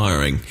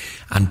expiring,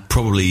 and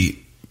probably,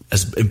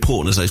 as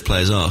important as those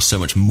players are, so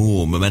much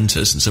more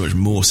momentous and so much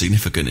more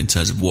significant in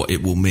terms of what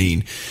it will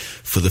mean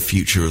for the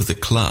future of the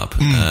club.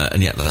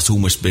 And yet that's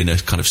almost been a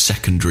kind of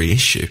secondary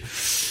issue.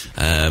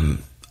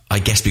 I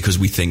guess because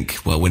we think,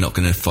 well, we're not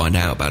going to find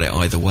out about it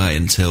either way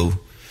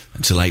until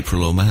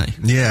April or May.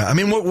 Yeah, I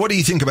mean, what do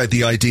you think about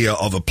the idea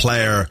of a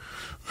player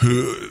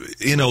who,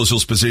 in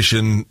Ozil's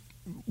position,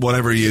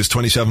 whatever he is,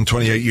 27,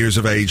 28 years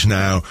of age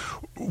now,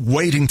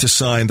 waiting to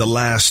sign the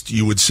last,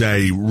 you would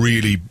say,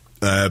 really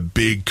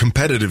big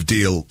competitive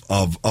deal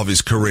of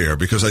his career?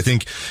 Because I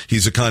think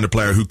he's the kind of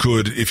player who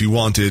could, if he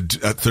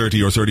wanted, at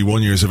 30 or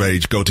 31 years of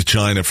age, go to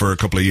China for a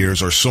couple of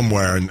years or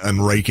somewhere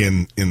and rake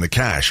in the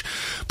cash.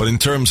 But in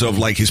terms of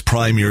like his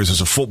prime years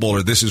as a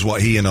footballer, this is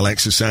what he and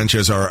Alexis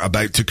Sanchez are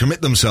about to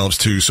commit themselves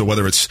to. So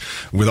whether it's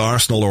with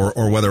Arsenal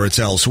or whether it's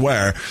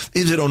elsewhere,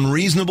 is it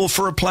unreasonable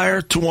for a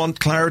player to want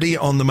clarity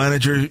on the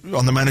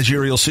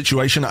managerial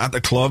situation at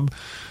the club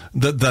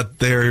that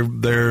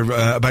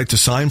they're about to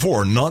sign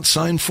for or not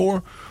sign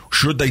for?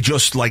 Should they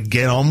just like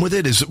get on with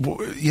it? Is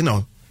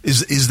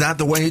that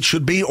the way it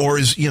should be, or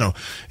is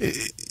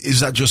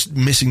that just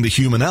missing the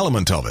human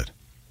element of it?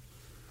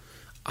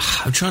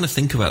 I'm trying to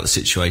think about the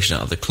situation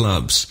at other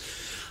clubs.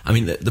 I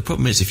mean, the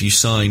problem is if you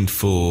signed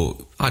for,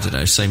 I don't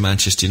know, say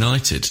Manchester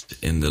United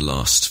in the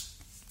last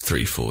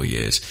 3-4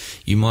 years,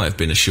 you might have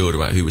been assured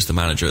about who was the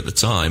manager at the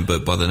time,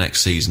 but by the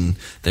next season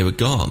they were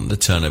gone. The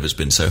turnover's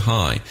been so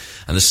high,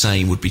 and the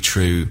same would be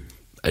true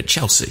at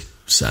Chelsea,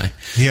 say.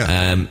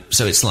 Yeah.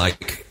 So it's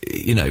like,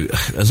 a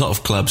lot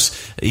of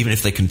clubs, even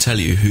if they can tell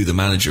you who the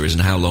manager is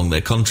and how long their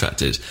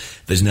contract is,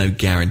 there's no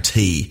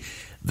guarantee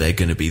they're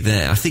going to be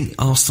there. I think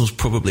Arsenal's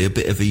probably a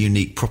bit of a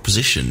unique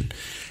proposition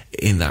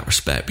in that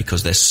respect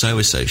because they're so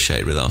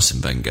associated with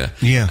Arsene Wenger.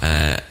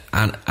 Yeah.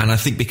 And I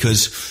think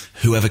because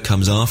whoever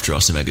comes after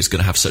Arsene Wenger is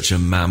going to have such a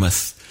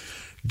mammoth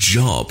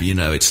job,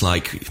 it's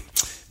like,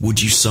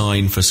 would you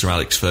sign for Sir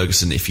Alex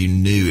Ferguson if you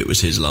knew it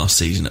was his last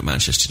season at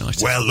Manchester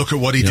United? Well, look at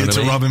what he did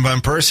to Robin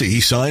Van Persie.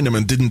 He signed him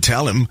and didn't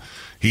tell him.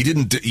 He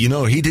didn't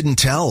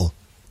tell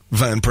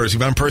Van Persie.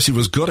 Van Persie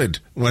was gutted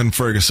when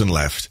Ferguson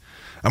left.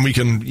 And we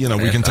can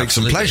take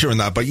some pleasure in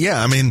that. But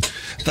yeah, I mean,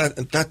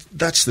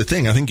 that's the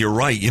thing. I think you're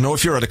right.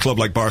 If you're at a club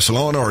like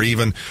Barcelona or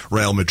even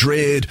Real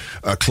Madrid,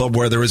 a club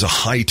where there is a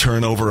high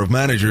turnover of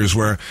managers,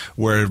 where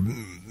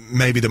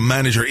maybe the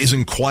manager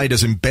isn't quite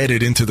as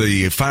embedded into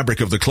the fabric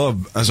of the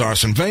club as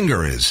Arsene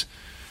Wenger is.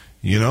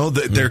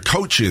 They're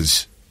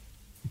coaches.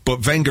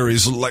 But Wenger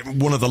is like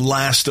one of the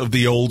last of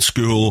the old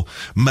school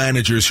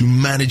managers who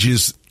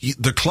manages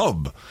the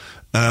club.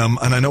 And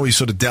I know he's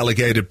sort of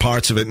delegated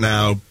parts of it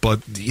now, but,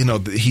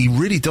 he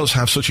really does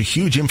have such a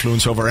huge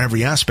influence over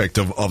every aspect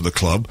of the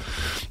club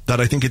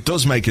that I think it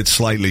does make it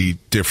slightly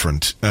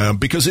different.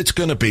 Because it's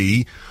going to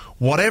be,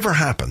 whatever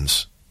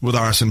happens with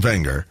Arsene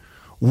Wenger,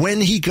 when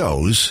he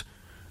goes,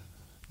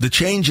 the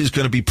change is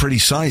going to be pretty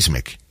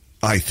seismic,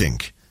 I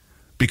think.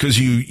 Because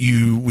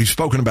we've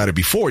spoken about it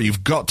before,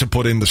 you've got to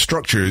put in the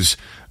structures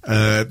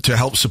to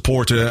help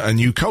support a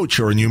new coach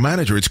or a new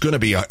manager. It's going to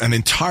be an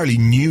entirely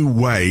new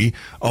way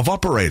of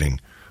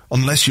operating,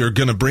 unless you're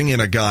going to bring in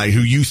a guy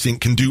who you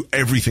think can do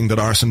everything that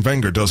Arsene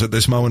Wenger does at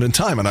this moment in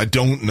time. And I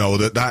don't know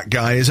that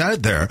guy is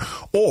out there.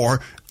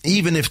 Or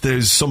even if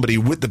there's somebody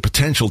with the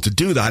potential to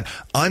do that,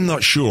 I'm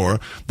not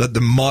sure that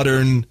the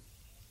modern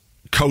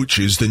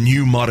coaches, the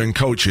new modern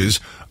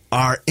coaches,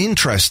 are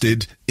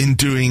interested in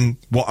doing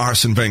what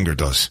Arsene Wenger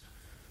does.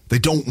 They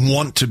don't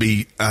want to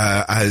be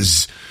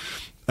as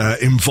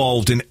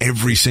involved in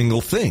every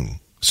single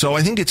thing. So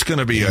I think it's going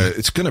to be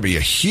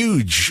a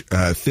huge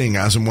thing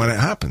as and when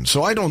it happens.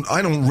 So I don't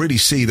really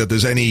see that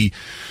there's any.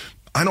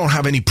 I don't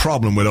have any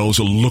problem with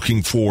Ozil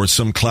looking for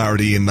some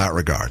clarity in that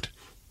regard.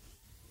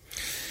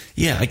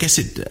 Yeah, I guess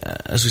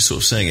as we're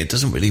sort of saying, it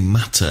doesn't really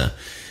matter.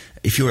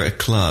 If you're at a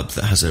club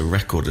that has a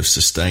record of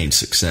sustained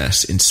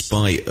success in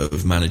spite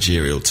of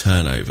managerial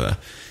turnover,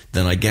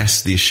 then I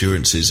guess the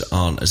assurances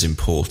aren't as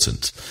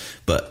important.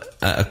 But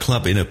at a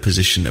club in a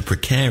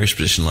precarious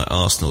position like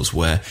Arsenal's,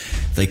 where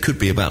they could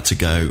be about to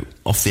go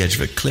off the edge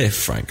of a cliff,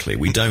 frankly,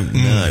 we don't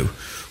know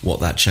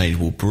what that change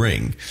will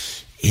bring.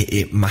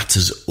 It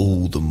matters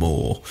all the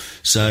more.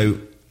 So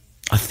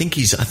I think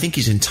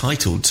he's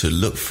entitled to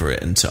look for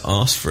it and to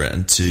ask for it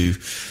and to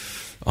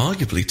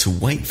arguably to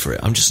wait for it.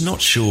 I'm just not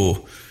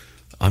sure.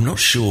 I'm not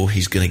sure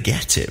he's going to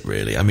get it,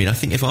 really. I mean, I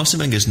think if Arsene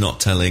Wenger's not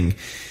telling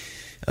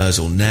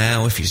Ozil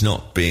now, if he's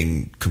not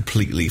being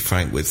completely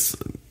frank with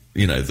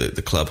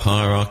the club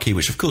hierarchy,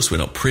 which of course we're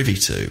not privy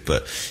to,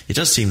 but it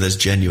does seem there's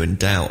genuine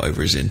doubt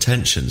over his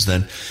intentions,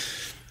 then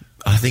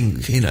I think,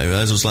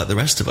 Ozil's like the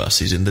rest of us.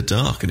 He's in the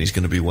dark and he's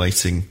going to be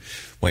waiting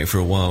for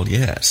a while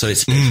yet. So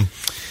it's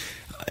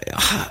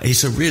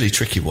a really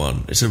tricky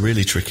one. It's a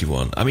really tricky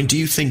one. I mean, do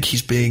you think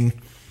he's being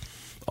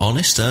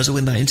honest, Ozil,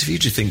 in that interview?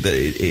 Do you think that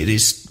it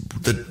is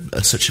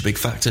such a big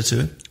factor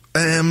to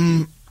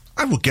him?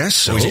 I would guess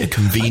so. Or is it a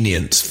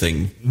convenient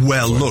thing?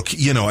 Well, look,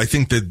 I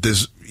think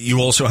that you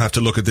also have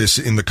to look at this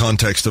in the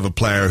context of a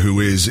player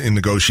who is in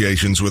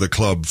negotiations with a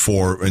club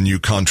for a new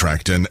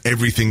contract, and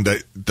everything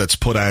that's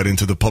put out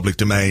into the public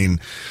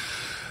domain,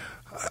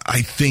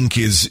 I think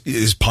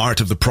is part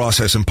of the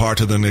process and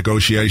part of the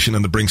negotiation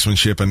and the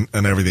brinksmanship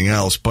and everything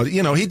else. But,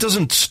 he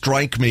doesn't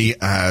strike me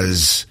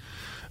as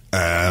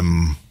a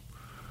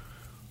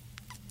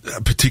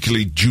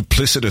particularly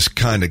duplicitous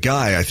kind of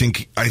guy. I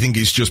think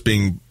he's just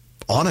being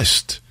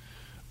honest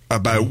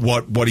about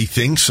what he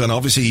thinks, and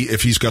obviously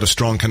if he's got a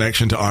strong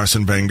connection to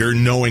Arsene Wenger,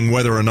 knowing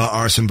whether or not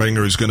Arsene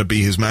Wenger is going to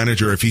be his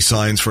manager if he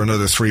signs for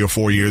another 3 or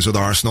 4 years with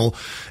Arsenal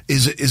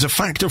is a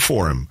factor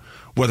for him.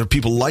 Whether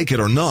people like it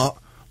or not,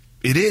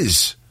 it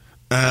is.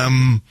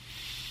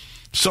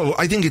 So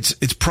I think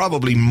it's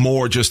probably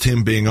more just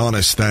him being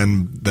honest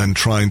than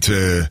trying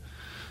to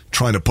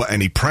put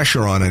any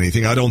pressure on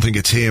anything. I don't think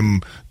it's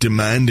him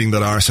demanding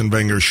that Arsene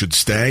Wenger should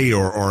stay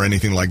or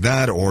anything like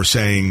that, or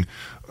saying,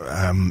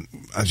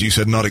 as you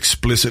said, not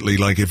explicitly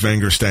like if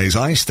Wenger stays,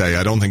 I stay.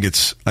 I don't think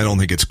it's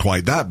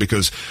quite that,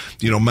 because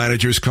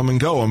managers come and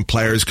go and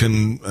players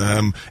can.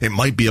 It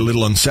might be a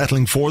little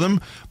unsettling for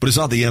them, but it's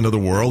not the end of the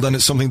world, and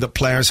it's something that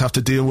players have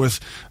to deal with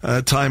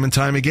time and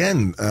time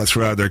again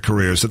throughout their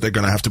careers, that they're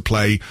going to have to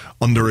play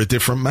under a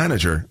different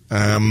manager.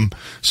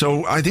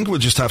 So I think we'll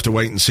just have to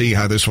wait and see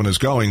how this one is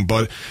going.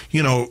 But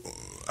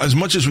as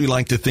much as we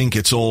like to think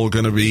it's all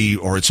going to be,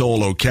 or it's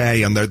all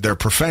okay, and they're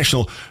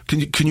professional,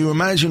 can you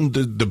imagine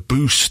the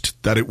boost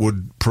that it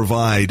would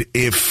provide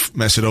if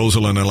Mesut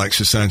Ozil and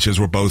Alexis Sanchez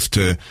were both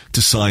to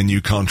sign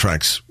new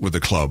contracts with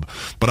the club?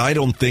 But I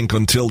don't think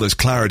until there's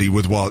clarity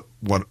with what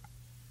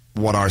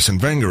Arsene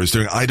Wenger is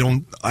doing, I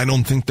don't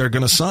think they're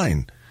going to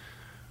sign.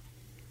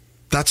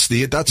 That's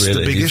really?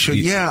 The big issue.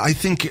 Yeah, I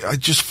think it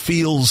just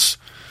feels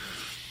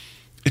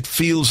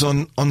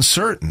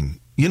uncertain.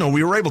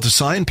 We were able to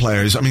sign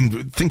players. I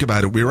mean, think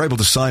about it. We were able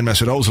to sign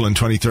Mesut Ozil in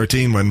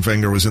 2013 when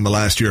Wenger was in the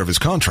last year of his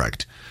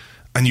contract.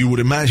 And you would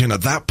imagine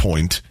at that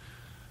point,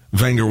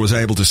 Wenger was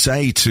able to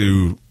say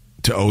to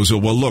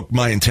Ozil, well, look,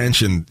 my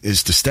intention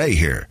is to stay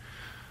here.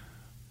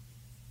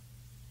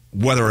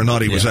 Whether or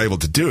not he was able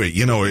to do it,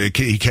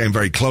 he came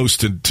very close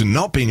to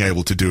not being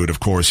able to do it, of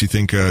course. You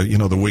think,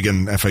 the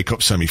Wigan FA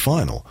Cup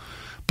semi-final.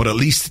 But at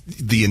least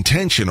the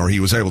intention, or he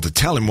was able to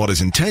tell him what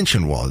his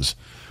intention was.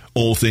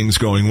 All things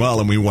going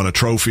well, and we won a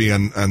trophy,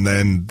 and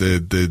then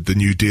the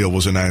new deal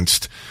was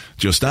announced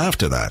just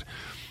after that.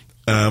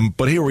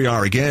 But here we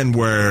are again,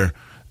 where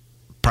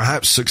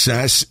perhaps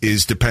success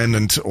is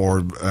dependent,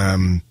 or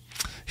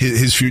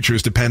his future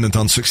is dependent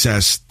on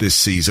success this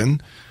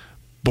season.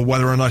 But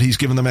whether or not he's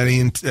given them any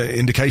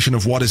indication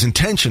of what his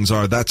intentions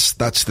are, that's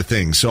the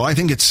thing. So I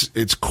think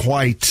it's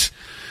quite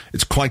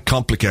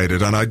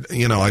complicated, and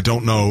I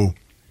don't know.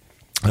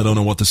 I don't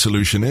know what the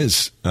solution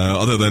is,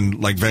 other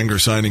than like Wenger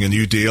signing a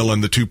new deal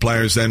and the two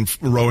players then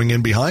rowing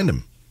in behind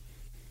him.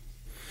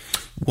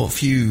 What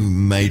have you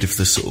made of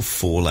the sort of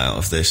fallout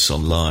of this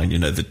online?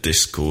 The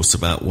discourse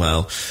about,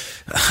 well,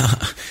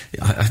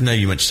 I know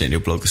you mentioned it in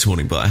your blog this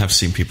morning, but I have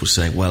seen people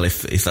saying, well,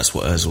 if that's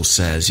what Ozil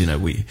says,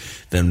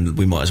 then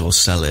we might as well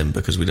sell him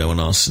because we don't want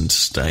Arsene to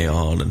stay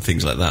on and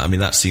things like that. I mean,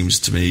 that seems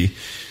to me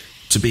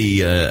to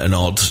be an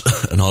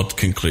odd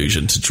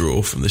conclusion to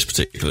draw from this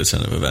particular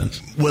turn of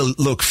events. Well,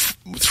 look,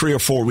 3 or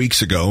 4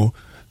 weeks ago,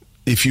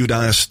 if you'd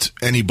asked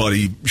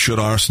anybody, should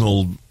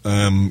Arsenal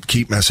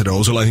keep Mesut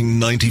Ozil, I think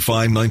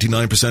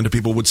 99% of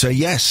people would say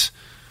yes.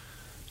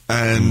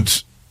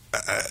 And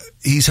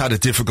he's had a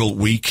difficult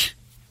week.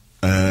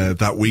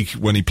 That week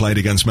when he played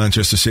against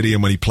Manchester City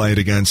and when he played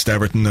against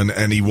Everton,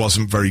 and he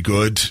wasn't very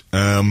good.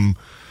 And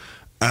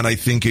I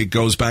think it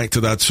goes back to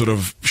that sort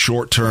of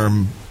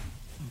short-term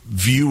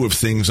view of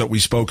things that we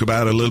spoke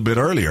about a little bit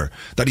earlier,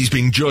 that he's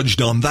being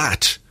judged on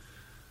that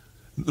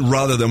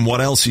rather than what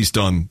else he's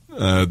done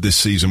this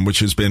season, which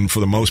has been,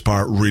 for the most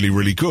part, really,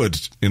 really good,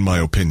 in my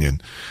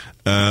opinion.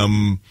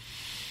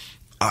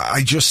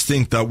 I just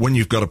think that when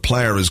you've got a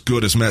player as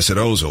good as Mesut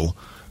Ozil,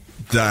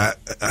 that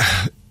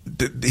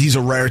he's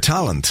a rare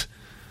talent.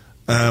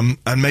 And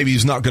maybe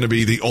he's not going to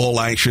be the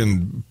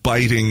all-action,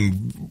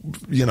 biting,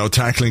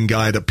 tackling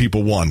guy that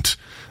people want.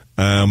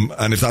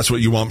 And if that's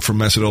what you want from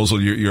Mesut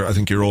Ozil, I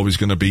think you're always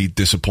going to be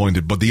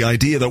disappointed. But the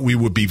idea that we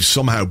would be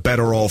somehow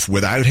better off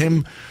without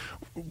him,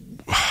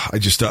 I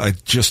just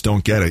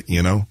don't get it.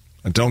 I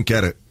don't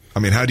get it. I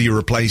mean, how do you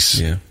replace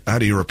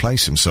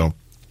him? So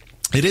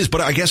it is,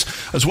 but I guess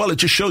as well, it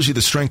just shows you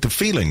the strength of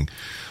feeling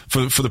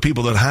for the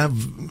people that have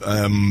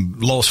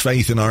lost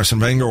faith in Arsene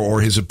Wenger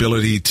or his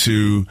ability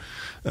to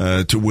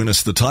win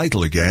us the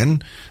title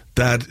again.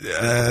 that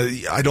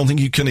I don't think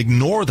you can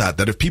ignore that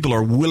if people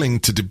are willing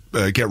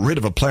to get rid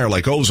of a player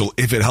like Ozil,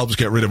 if it helps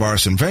get rid of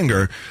Arsene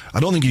Wenger, I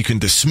don't think you can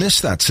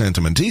dismiss that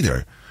sentiment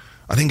either.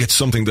 I think it's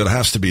something that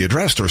has to be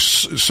addressed, or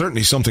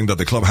certainly something that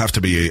the club have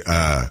to be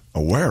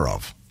aware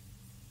of.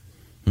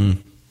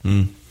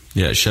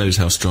 Yeah, it shows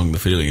how strong the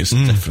feeling is,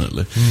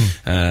 definitely.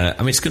 I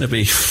mean, it's going to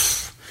be...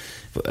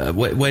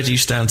 Where do you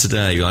stand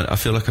today? I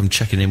feel like I'm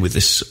checking in with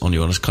this on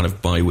you on a kind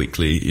of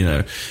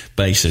bi-weekly,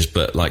 basis.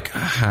 But like,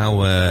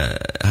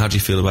 how do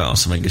you feel about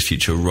Arsene Wenger's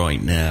future right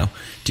now?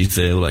 Do you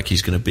feel like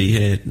he's going to be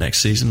here next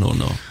season or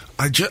not?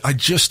 I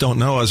just don't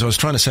know. As I was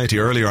trying to say to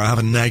you earlier, I have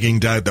a nagging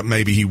doubt that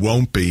maybe he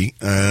won't be.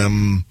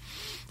 And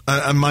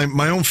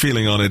my own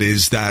feeling on it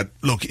is that,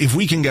 look, if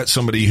we can get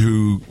somebody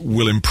who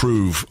will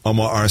improve on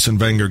what Arsene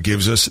Wenger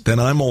gives us, then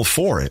I'm all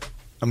for it.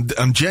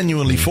 I'm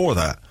genuinely for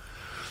that.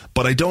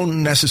 But I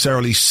don't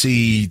necessarily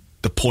see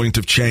the point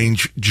of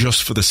change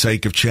just for the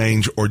sake of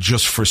change or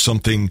just for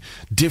something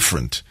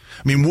different.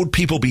 I mean, would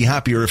people be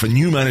happier if a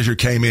new manager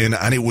came in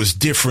and it was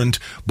different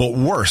but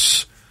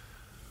worse?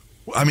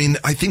 I mean,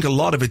 I think a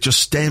lot of it just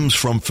stems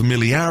from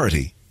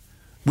familiarity,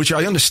 which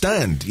I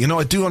understand.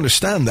 I do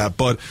understand that.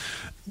 But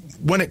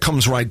when it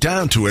comes right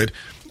down to it,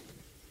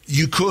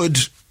 you could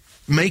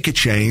make a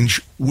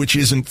change which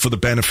isn't for the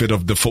benefit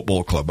of the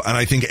football club. And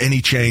I think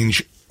any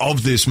change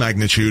of this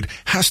magnitude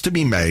has to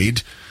be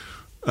made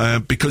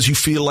because you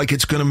feel like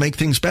it's going to make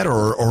things better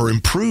or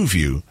improve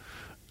you.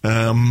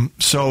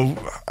 So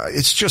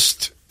it's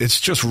just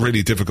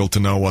really difficult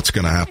to know what's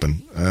going to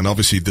happen. And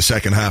obviously the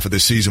second half of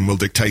this season will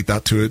dictate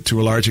that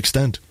to a large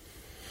extent.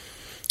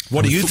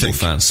 What do you think?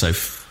 Fans, I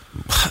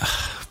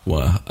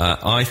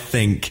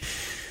think...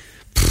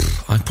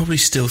 I probably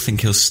still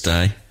think he'll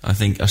stay. I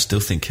still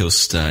think he'll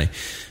stay.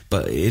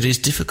 But it is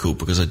difficult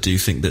because I do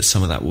think that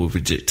some of that will be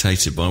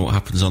dictated by what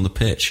happens on the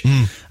pitch.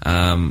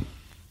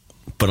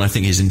 But I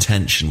think his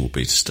intention will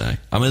be to stay.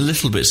 I'm a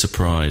little bit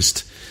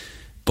surprised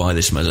by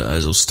this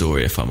Ozil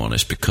story, if I'm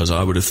honest, because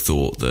I would have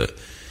thought that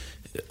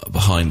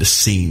behind the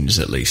scenes,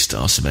 at least,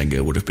 Arsene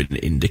Wenger would have been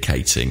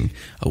indicating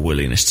a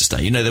willingness to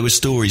stay. There were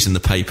stories in the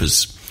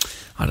papers,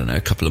 I don't know,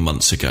 a couple of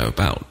months ago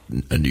about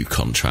a new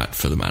contract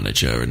for the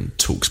manager and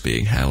talks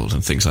being held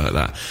and things like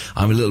that.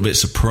 I'm a little bit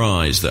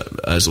surprised that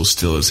Ozil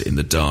still is in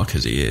the dark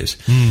as he is.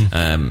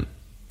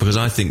 Because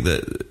I think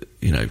that,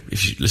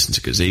 if you listen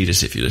to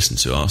Gazidis, if you listen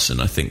to Arsene,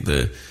 I think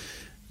that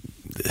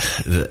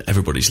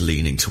everybody's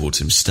leaning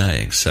towards him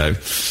staying. So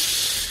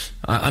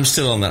I'm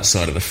still on that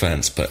side of the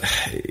fence, but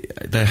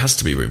there has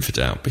to be room for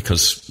doubt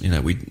because, we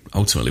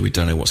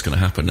don't know what's going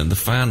to happen. And the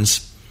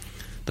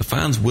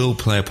fans will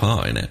play a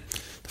part in it.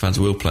 Fans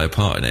will play a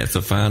part in it. If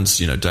the fans,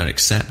 don't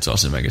accept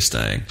Arsene Wenger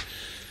staying,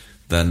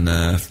 then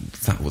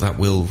that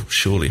will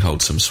surely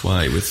hold some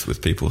sway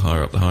with people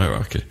higher up the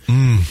hierarchy.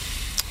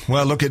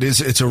 Well, look,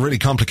 it's a really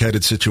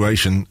complicated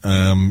situation,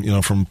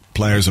 from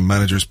players and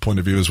managers' point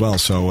of view as well.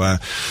 So,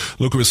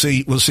 look, we'll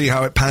see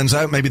how it pans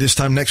out. Maybe this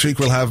time next week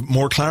we'll have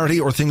more clarity,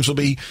 or things will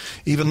be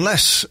even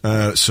less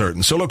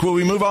certain. So, look, will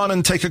we move on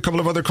and take a couple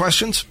of other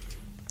questions?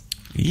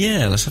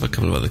 Yeah, let's have a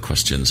couple of other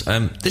questions.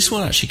 This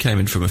one actually came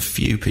in from a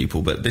few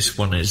people, but this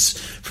one is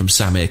from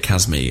Samir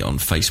Kazmi on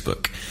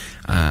Facebook.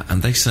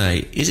 And they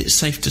say, is it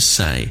safe to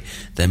say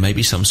there may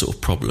be some sort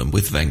of problem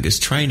with Wenger's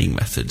training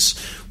methods?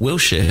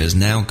 Wilshere has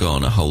now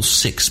gone a whole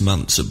 6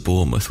 months at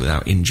Bournemouth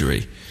without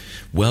injury.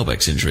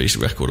 Welbeck's injury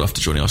record after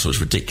joining Arsenal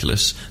is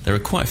ridiculous. There are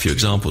quite a few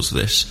examples of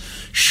this.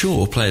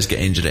 Sure, players get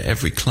injured at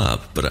every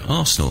club, but at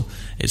Arsenal,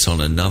 it's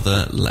on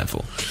another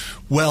level.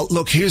 Well,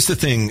 look, here's the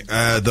thing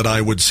that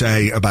I would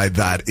say about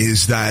that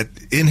is that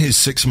in his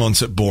 6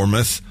 months at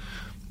Bournemouth,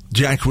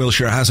 Jack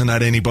Wilshere hasn't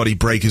had anybody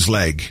break his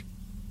leg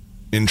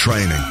in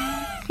training,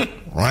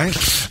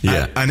 right?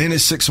 Yeah. And in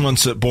his 6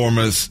 months at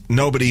Bournemouth,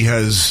 nobody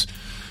has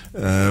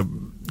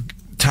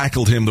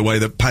tackled him the way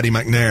that Paddy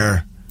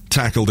McNair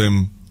tackled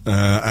him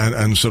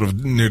and sort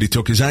of nearly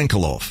took his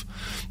ankle off.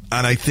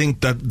 And I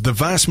think that the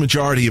vast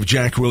majority of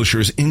Jack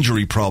Wilshere's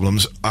injury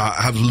problems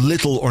have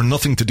little or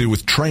nothing to do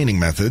with training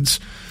methods,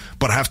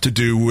 but have to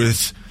do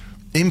with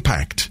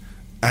impact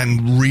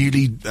and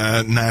really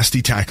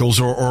nasty tackles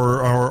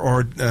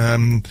or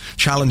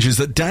challenges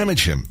that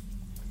damage him.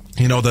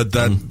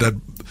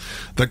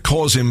 That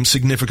cause him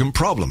significant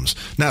problems.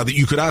 Now, that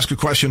you could ask a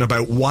question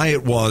about why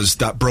it was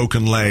that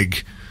broken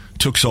leg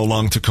took so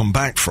long to come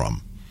back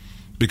from.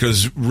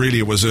 Because really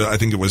it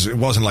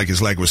wasn't like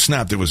his leg was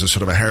snapped. It was a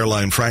sort of a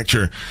hairline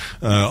fracture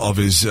of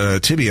his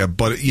tibia.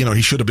 But,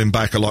 he should have been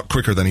back a lot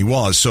quicker than he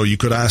was. So you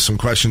could ask some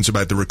questions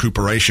about the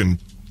recuperation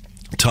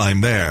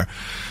time there.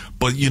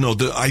 But,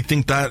 I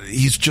think that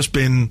he's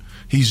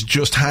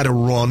just had a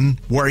run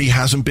where he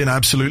hasn't been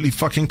absolutely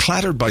fucking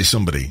clattered by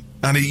somebody.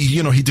 And,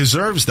 he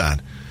deserves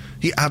that.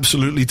 He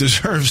absolutely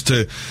deserves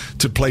to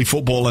play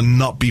football and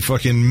not be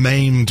fucking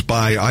maimed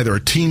by either a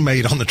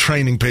teammate on the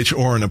training pitch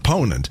or an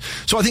opponent.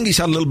 So I think he's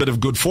had a little bit of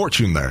good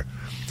fortune there.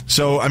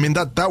 So, I mean,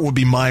 that would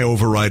be my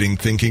overriding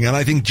thinking. And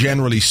I think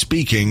generally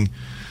speaking,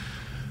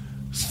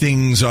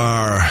 things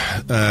are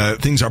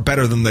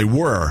better than they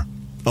were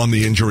on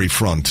the injury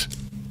front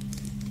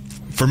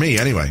For me,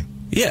 anyway.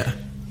 Yeah.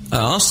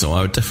 Arsenal,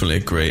 I would definitely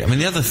agree. I mean,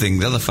 the other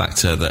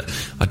factor that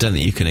I don't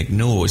think you can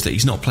ignore is that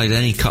he's not played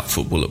any cup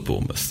football at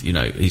Bournemouth. You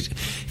know,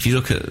 if you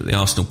look at the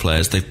Arsenal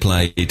players, they've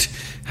played,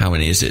 how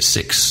many is it,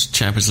 6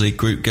 Champions League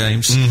group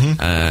games?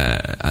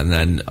 And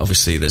then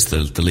obviously there's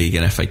the League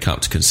and FA Cup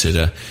to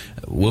consider.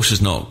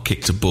 Wilshere's not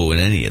kicked a ball in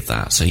any of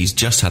that, so he's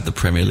just had the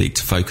Premier League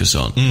to focus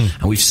on.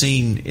 And we've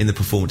seen in the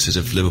performances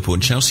of Liverpool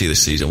and Chelsea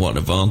this season what an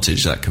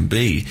advantage that can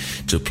be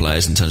to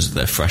players in terms of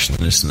their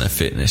freshness and their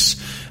fitness,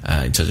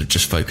 in terms of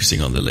just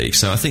focusing on the league.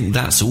 So I think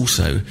that's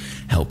also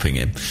helping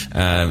him.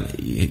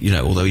 You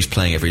know, although he's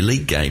playing every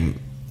league game,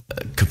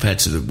 compared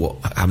to what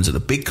happens at the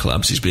big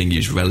clubs, he's being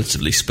used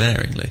relatively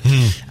sparingly.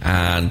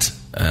 And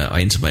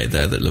I intimated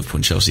there that Liverpool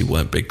and Chelsea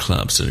weren't big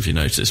clubs, and if you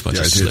noticed, I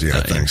just slipped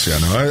that thanks. Yeah,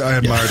 no, I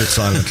admired it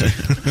silently.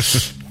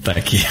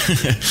 Thank you.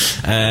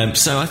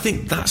 So I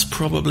think that's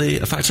probably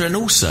a factor, and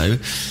also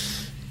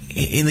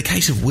in the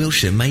case of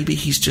Wilshere,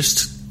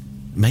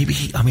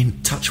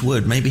 touch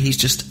wood, maybe he's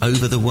just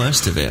over the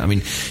worst of it. I mean,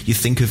 you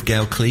think of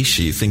Gael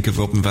Clichy, you think of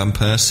Robin van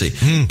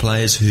Persie,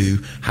 players who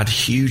had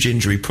huge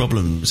injury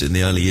problems in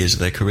the early years of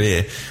their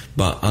career,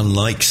 but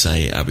unlike,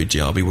 say, Abu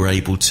Dhabi, were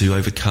able to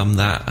overcome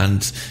that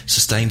and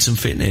sustain some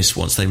fitness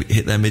once they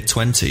hit their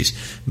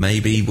mid-20s.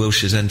 Maybe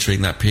Wilshere's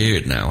entering that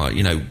period now.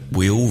 You know,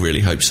 we all really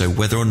hope so,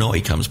 whether or not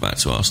he comes back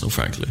to Arsenal,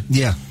 frankly.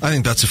 Yeah, I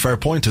think that's a fair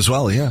point as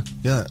well, yeah.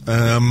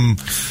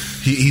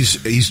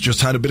 He's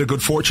just had a bit of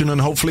good fortune, and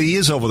hopefully he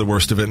is over the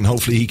worst of it, and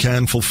hopefully he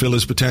can fulfil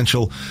his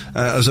potential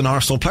as an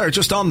Arsenal player.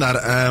 Just on that,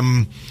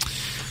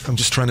 I'm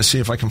just trying to see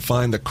if I can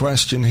find the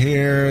question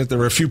here. There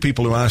were a few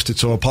people who asked it,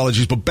 so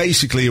apologies, but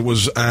basically it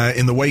was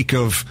in the wake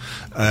of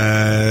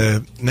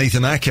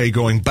Nathan Ake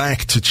going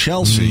back to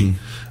Chelsea,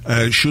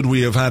 should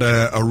we have had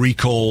a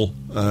recall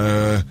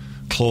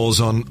clause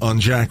on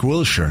Jack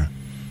Wilshere?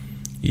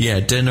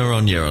 Yeah,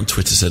 Denoronja on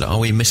Twitter said, are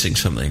we missing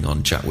something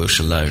on Jack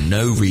Wilshere loan?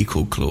 No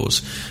recall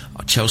clause.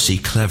 Chelsea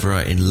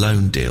cleverer in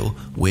loan deal.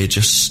 We're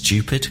just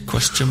stupid? ?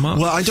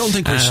 Well, I don't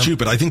think we're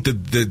stupid. I think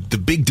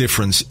the big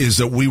difference is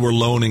that we were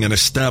loaning an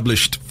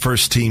established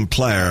first team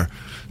player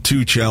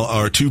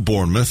to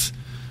Bournemouth.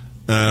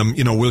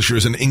 You know, Wilshere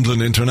is an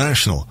England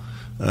international.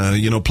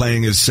 You know,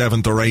 playing his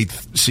 7th or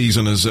 8th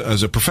season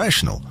as a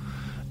professional.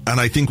 And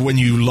I think when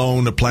you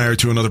loan a player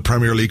to another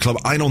Premier League club,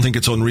 I don't think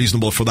it's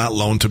unreasonable for that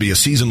loan to be a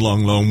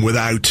season-long loan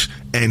without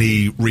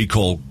any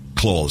recall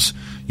clause.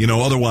 You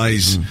know,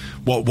 otherwise,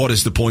 what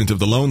is the point of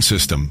the loan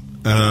system?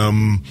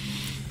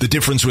 The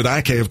difference with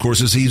Ake, of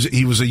course, is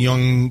he was a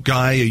young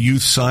guy, a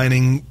youth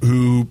signing,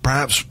 who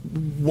perhaps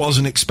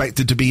wasn't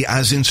expected to be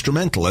as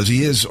instrumental as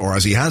he is, or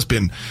as he has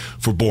been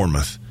for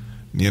Bournemouth.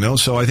 You know,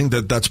 so I think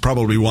that's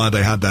probably why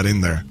they had that in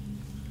there.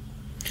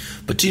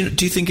 But do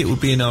you think it would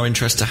be in our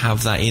interest to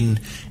have that in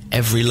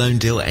every loan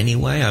deal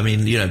anyway? I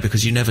mean, you know,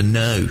 because you never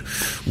know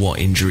what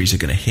injuries are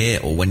going to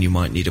hit or when you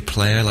might need a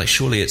player. Like,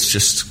 surely it's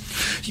just...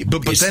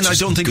 But then I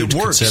don't think it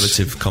works.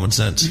 Conservative common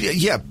sense.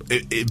 Yeah,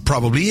 it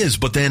probably is.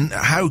 But then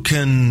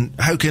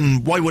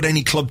why would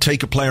any club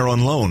take a player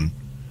on loan?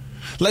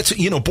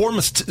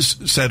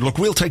 Bournemouth said, look,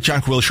 we'll take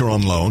Jack Wilshere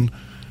on loan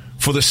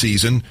for the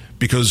season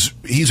because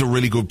he's a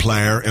really good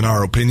player in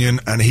our opinion,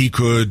 and he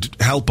could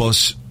help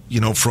us, you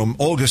know, from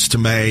August to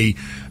May,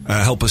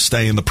 help us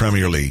stay in the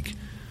Premier League.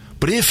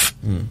 But if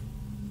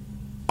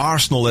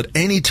Arsenal at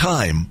any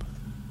time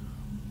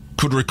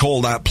could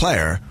recall that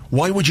player,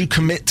 why would you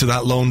commit to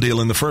that loan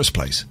deal in the first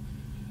place?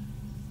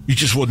 You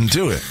just wouldn't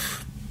do it.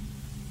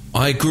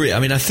 I agree. I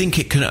mean, I think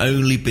it can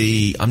only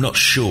be, I'm not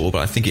sure,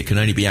 but I think it can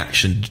only be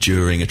actioned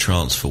during a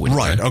transfer window.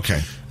 Right,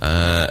 okay.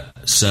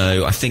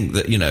 So I think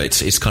that, you know,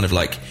 it's kind of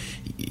like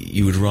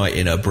you would write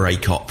in a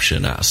break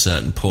option at a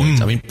certain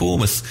point. I mean,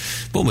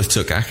 Bournemouth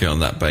took Ake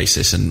on that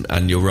basis,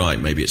 and you're right,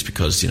 maybe it's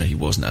because, you know, he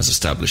wasn't as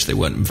established, they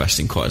weren't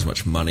investing quite as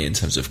much money in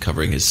terms of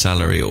covering his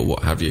salary or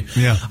what have you.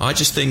 Yeah. I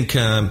just think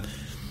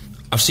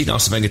I've seen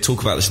Arsene Wenger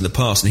talk about this in the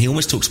past, and he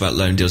almost talks about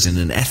loan deals in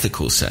an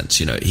ethical sense.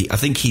 You know, I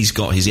think he's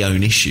got his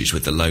own issues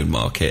with the loan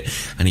market,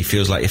 and he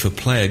feels like if a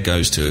player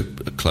goes to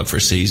a club for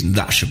a season,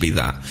 that should be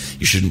that.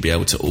 You shouldn't be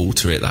able to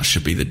alter it. That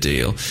should be the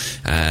deal.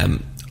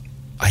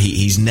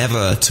 He's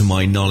never, to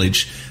my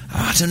knowledge,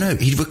 I don't know,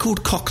 he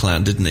recalled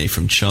Coquelin, didn't he,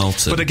 from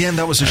Charlton? But again,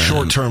 that was a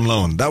short-term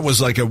loan. That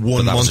was like a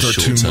 1 month or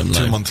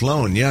 2 month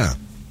loan, yeah.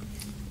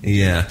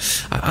 Yeah.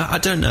 I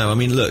don't know. I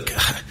mean, look,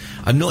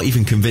 I'm not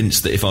even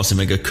convinced that if Arsene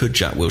Wenger could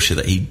Jack Wilshere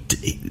that he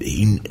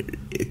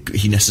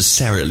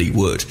necessarily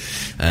would.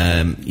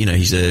 You know,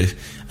 he's a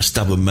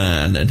stubborn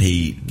man, and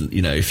he,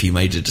 you know, if he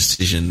made a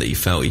decision that he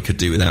felt he could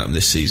do without him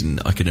this season,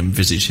 I can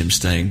envisage him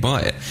staying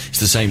by it. It's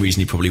the same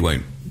reason he probably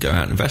won't go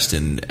out and invest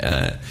in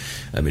a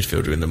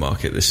midfielder in the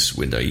market this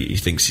window. He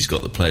thinks he's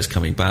got the players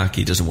coming back.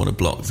 He doesn't want to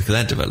block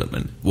their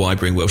development. Why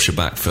bring Wilshere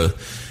back for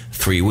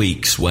 3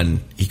 weeks when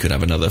he could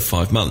have another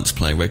 5 months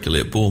playing regularly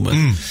at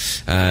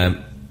Bournemouth?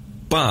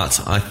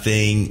 But I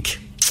think,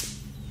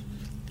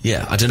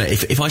 yeah, I don't know.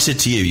 If I said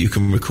to you, you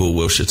can recall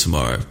Wilshere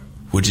tomorrow,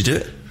 would you do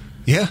it?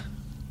 Yeah.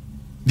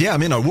 Yeah, I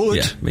mean, I would,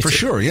 yeah, for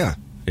sure, yeah.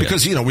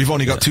 Because, we've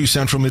only got two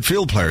central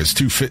midfield players,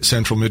 two fit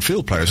central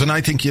midfield players. And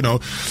I think,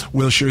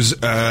 Wilshere's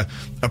a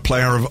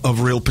player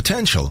of real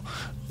potential.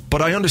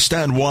 But I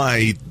understand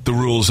why the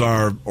rules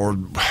are, or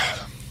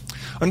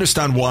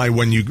understand why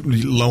when you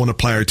loan a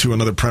player to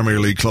another Premier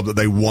League club that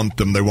they want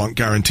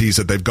guarantees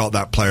that they've got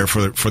that player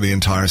for the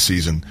entire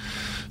season.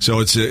 So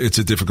it's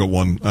a difficult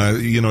one.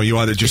 You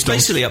either just... It's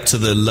basically up to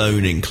the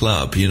loaning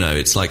club,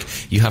 It's like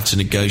you have to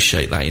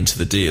negotiate that into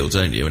the deal,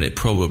 don't you? And it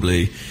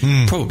probably,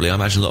 I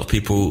imagine for a lot of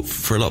people,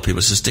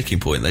 it's a sticking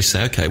point. They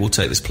say, okay, we'll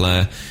take this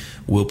player,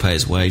 we'll pay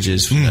his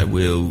wages,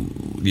 we'll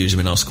use him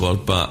in our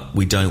squad, but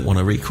we don't want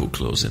a recall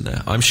clause in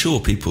there. I'm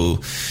sure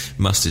people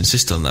must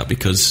insist on that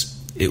because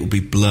it would be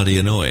bloody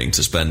annoying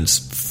to spend,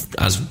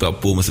 as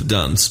Bournemouth have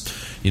done,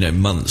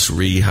 months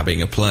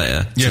rehabbing a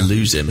player to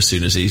lose him as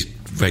soon as he's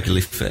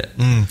regularly fit.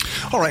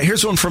 All right,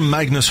 here's one from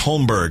Magnus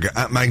Holmberg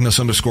at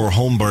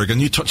Magnus_Holmberg,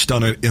 and you touched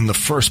on it in the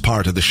first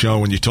part of the show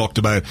when you talked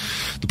about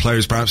the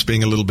players perhaps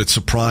being a little bit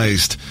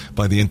surprised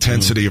by the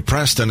intensity of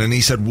Preston, and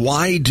he said,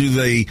 why do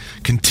they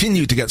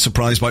continue to get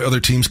surprised by other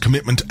teams'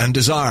 commitment and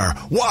desire?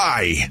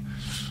 Why?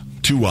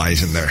 Two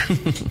Y's in there.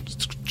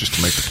 Just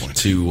to make the point.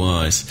 Two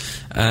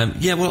Y's. I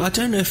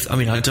don't know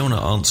I don't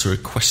want to answer a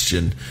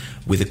question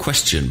with a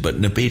question, but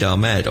Nabeed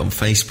Ahmed on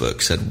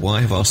Facebook said,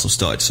 why have Arsenal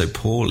started so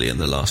poorly in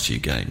the last few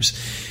games?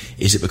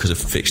 Is it because of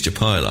fixture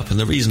pile-up? And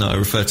the reason I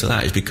refer to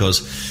that is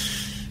because,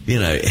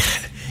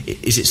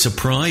 is it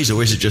surprise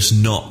or is it just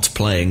not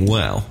playing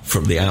well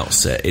from the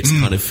outset? It's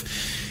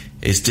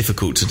it's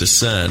difficult to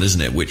discern,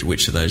 isn't it,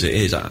 which of those it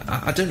is.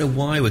 I don't know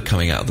why we're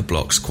coming out of the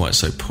blocks quite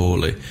so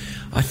poorly.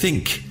 I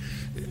think...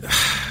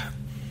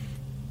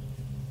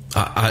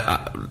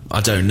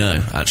 I don't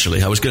know,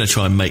 actually. I was going to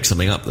try and make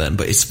something up then,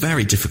 but it's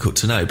very difficult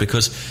to know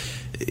because,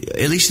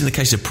 at least in the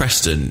case of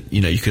Preston,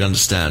 you could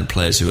understand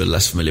players who are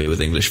less familiar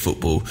with English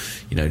football,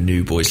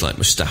 new boys like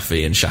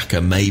Mustafi and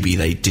Xhaka, maybe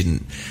they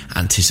didn't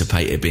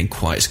anticipate it being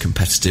quite as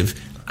competitive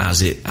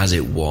as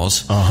it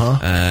was.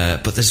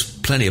 But there's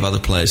plenty of other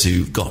players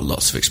who've got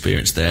lots of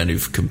experience there and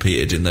who've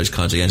competed in those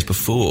kinds of games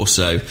before,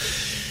 so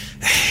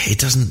it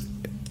doesn't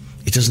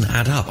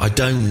add up. I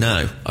don't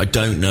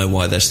know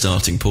why they're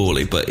starting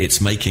poorly, but it's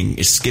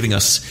giving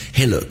us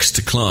hillocks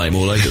to climb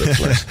all over the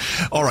place.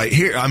 All right,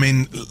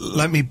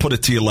 let me put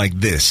it to you like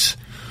this.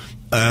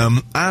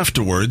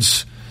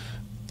 Afterwards,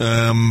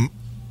 I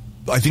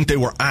think they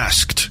were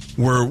asked,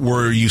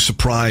 were you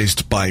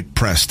surprised by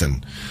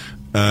Preston?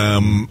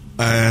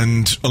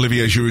 And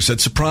Olivier Giroud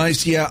said,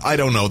 surprised? Yeah, I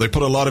don't know. They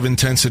put a lot of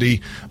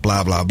intensity,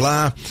 blah, blah,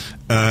 blah.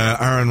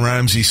 Aaron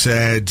Ramsey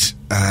said,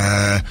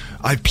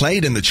 I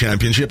played in the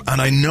Championship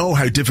and I know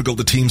how difficult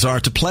the teams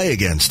are to play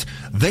against.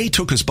 They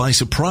took us by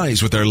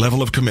surprise with their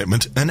level of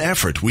commitment and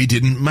effort. We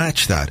didn't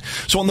match that.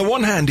 So on the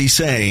one hand, he's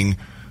saying,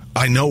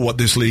 I know what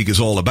this league is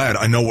all about.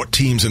 I know what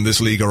teams in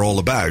this league are all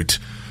about.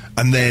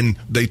 And then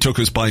they took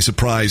us by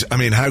surprise.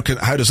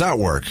 How does that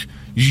work?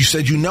 You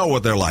said you know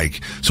what they're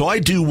like. So I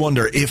do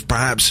wonder if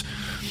perhaps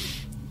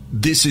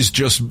this is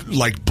just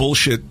like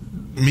bullshit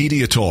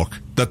media talk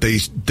that they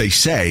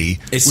say.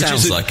 It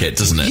sounds like it,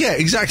 doesn't it? Yeah,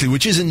 exactly,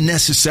 which isn't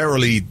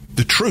necessarily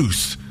the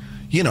truth.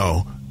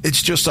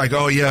 It's just like,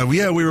 we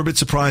were a bit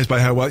surprised by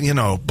how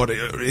well, but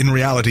in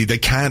reality they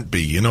can't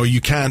be.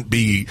 You can't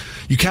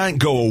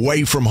go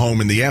away from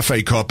home in the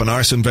FA Cup, and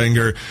Arsene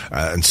Wenger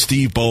and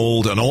Steve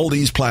Bold and all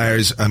these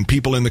players and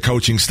people in the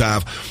coaching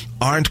staff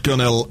aren't going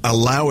to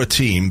allow a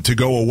team to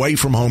go away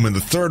from home in the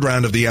third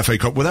round of the FA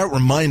Cup without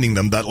reminding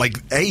them that, like,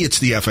 A, it's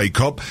the FA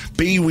Cup,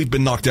 B, we've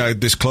been knocked out,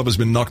 this club has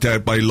been knocked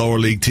out by lower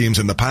league teams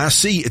in the past,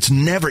 C, it's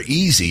never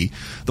easy.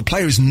 The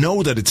players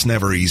know that it's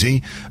never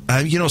easy.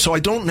 So I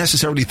don't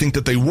necessarily think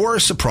that they were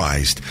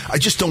surprised. I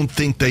just don't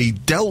think they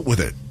dealt with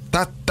it.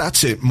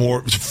 That's it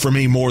more for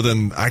me, more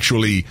than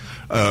actually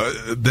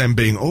them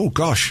being, oh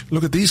gosh,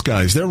 look at these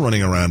guys, they're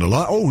running around a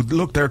lot. Oh,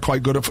 look, they're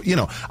quite good at,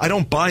 I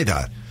don't buy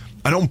that.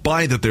 I don't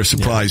buy that they're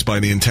surprised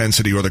by the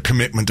intensity or the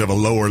commitment of a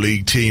lower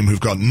league team who've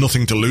got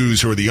nothing to lose,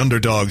 who are the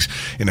underdogs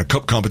in a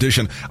cup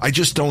competition. I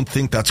just don't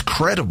think that's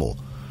credible.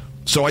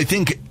 So I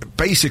think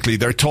basically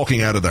they're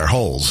talking out of their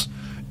holes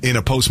in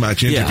a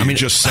post-match interview,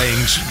 just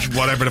saying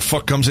whatever the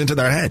fuck comes into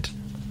their head.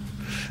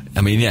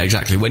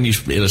 Exactly. When you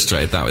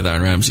illustrated that with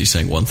Aaron Ramsey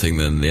saying one thing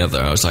than the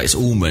other, I was like, it's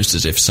almost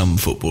as if some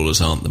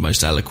footballers aren't the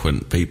most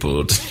eloquent people,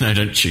 or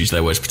don't choose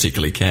their words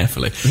particularly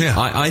carefully. Yeah.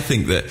 I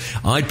think that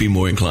I'd be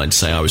more inclined to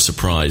say I was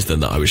surprised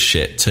than that I was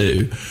shit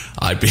too.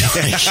 I'd be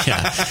like,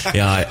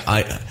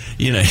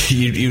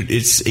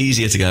 it's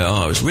easier to go,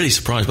 I was really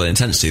surprised by the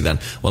intensity then.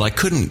 Well, I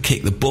couldn't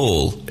kick the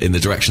ball in the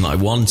direction that I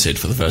wanted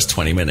for the first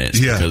 20 minutes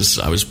because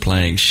I was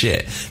playing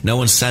shit. No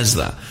one says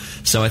that.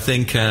 So I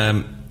think...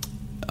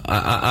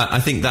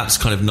 I think that's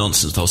kind of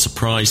nonsense, the whole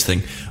surprise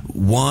thing.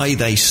 Why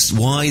they're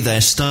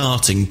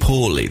starting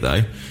poorly,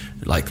 though,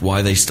 like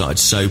why they started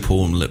so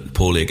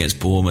poorly against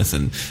Bournemouth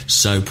and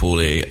so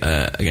poorly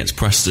against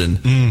Preston,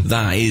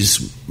 that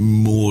is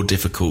more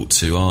difficult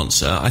to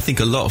answer. I think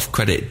a lot of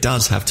credit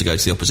does have to go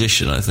to the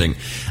opposition. I think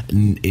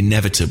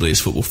inevitably, as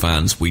football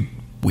fans, we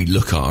we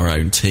look at our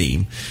own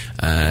team,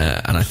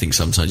 and I think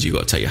sometimes you've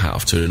got to take your hat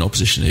off to an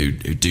opposition who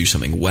do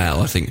something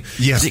well. I think,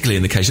 particularly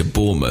in the case of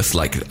Bournemouth,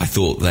 like I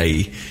thought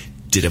they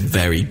did a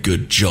very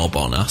good job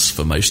on us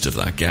for most of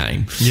that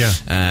game.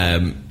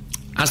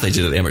 As they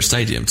did at the Emirates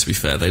Stadium, to be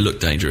fair. They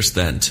looked dangerous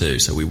then too,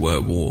 so we were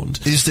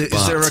warned. Is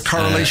there a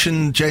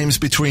correlation, James,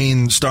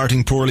 between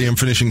starting poorly and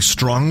finishing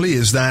strongly?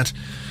 Are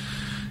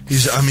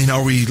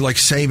we like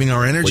saving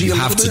our energy? Well,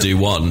 you have to do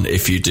one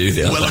if you do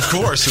the other. Well, of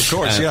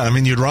course, yeah. I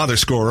mean, you'd rather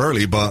score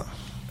early, but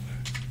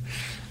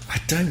I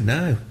don't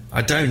know.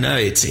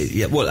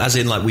 As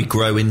in, like, we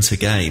grow into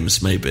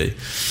games, maybe,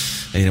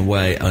 in a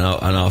way, and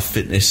our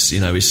fitness,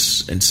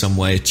 is in some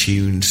way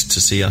attuned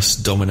to see us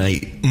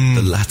dominate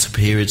the latter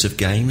periods of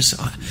games.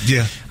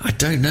 I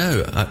don't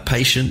know.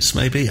 Patience,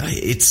 maybe.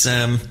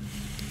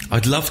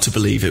 I'd love to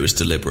believe it was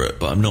deliberate,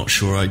 but I'm not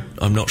sure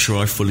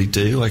I fully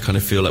do. I kind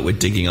of feel like we're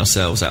digging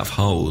ourselves out of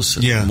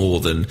holes more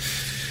than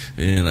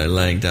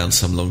laying down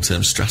some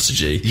long-term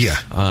strategy.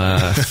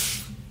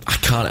 I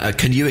can't.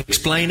 Can you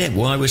explain it?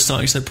 Why we're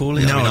starting so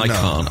poorly? No, I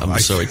can't. I'm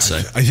sorry to say.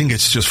 I think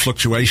it's just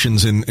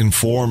fluctuations in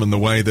form and the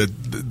way that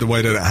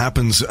it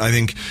happens. I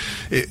think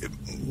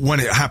when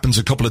it happens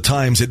a couple of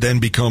times, it then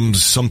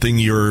becomes something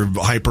you're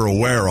hyper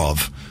aware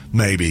of,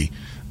 maybe.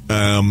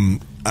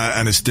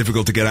 And it's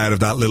difficult to get out of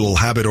that little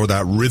habit or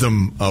that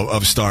rhythm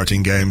of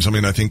starting games. I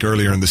mean, I think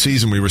earlier in the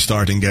season we were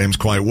starting games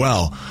quite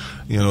well.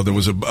 There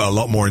was a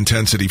lot more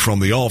intensity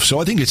from the off. So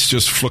I think it's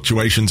just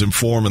fluctuations in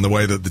form and the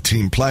way that the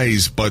team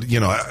plays. But,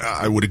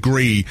 I would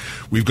agree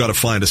we've got to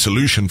find a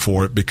solution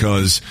for it,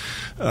 because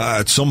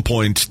at some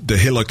point the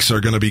hillocks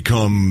are going to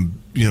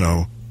become,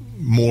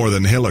 more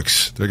than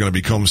hillocks. They're going to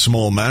become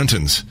small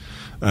mountains.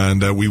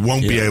 And we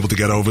won't be able to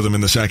get over them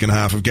in the second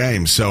half of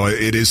games. So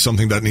it is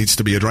something that needs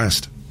to be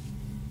addressed.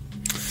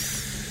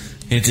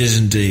 It is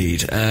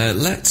indeed.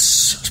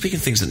 Speaking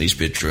of things that need to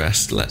be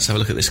addressed, let's have a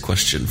look at this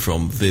question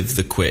from Viv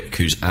the Quick,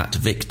 who's at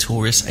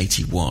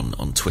Victorious81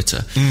 on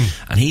Twitter.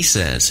 And he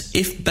says,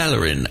 if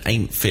Bellerin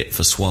ain't fit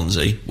for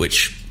Swansea,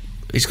 which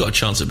he's got a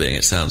chance of being,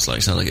 it sounds like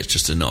it's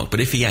just a knock, but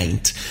if he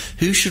ain't,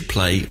 who should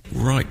play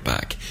right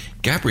back?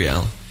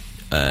 Gabriel,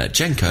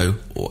 Jenko,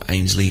 or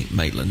Ainsley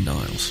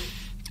Maitland-Niles?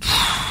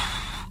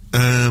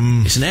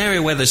 It's an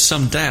area where there's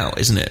some doubt,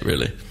 isn't it,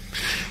 really?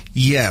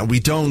 Yeah, we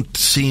don't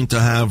seem to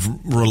have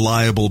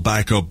reliable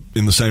backup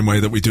in the same way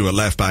that we do at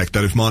left back,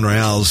 that if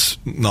Monreal's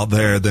not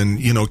there, then,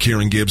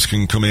 Kieran Gibbs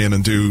can come in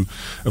and do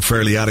a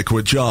fairly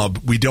adequate job.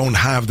 We don't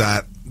have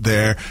that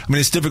there. I mean,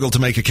 it's difficult to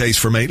make a case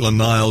for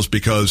Maitland-Niles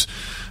because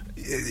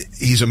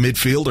he's a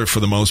midfielder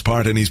for the most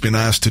part, and he's been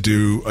asked to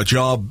do a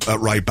job at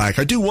right back.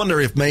 I do wonder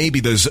if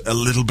maybe there's a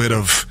little bit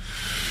of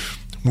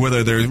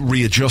whether they're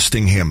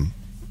readjusting him,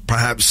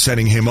 perhaps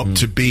setting him up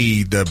to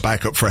be the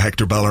backup for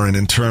Hector Bellerin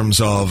in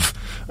terms of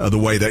the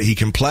way that he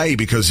can play,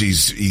 because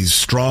he's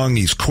strong,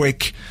 he's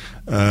quick,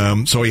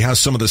 so he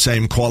has some of the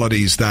same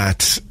qualities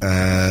that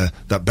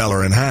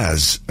Bellerin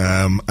has,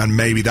 and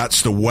maybe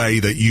that's the way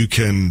that you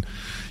can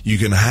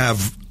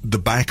have the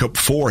backup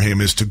for him,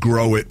 is to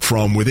grow it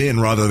from within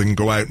rather than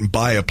go out and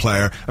buy a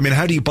player. I mean,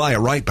 how do you buy a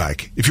right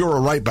back? If you're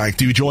a right back,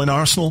 do you join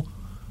Arsenal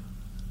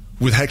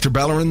with Hector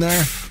Bellerin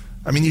there?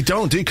 I mean, you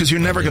don't, do you? Because you're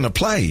never going to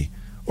play.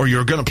 Or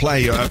you're going to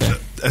play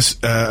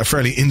a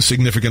fairly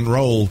insignificant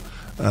role.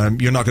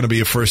 You're not going to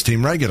be a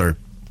first-team regular.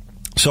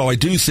 So I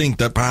do think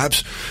that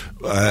perhaps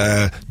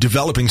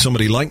developing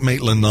somebody like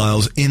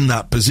Maitland-Niles in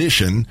that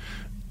position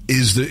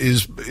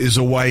is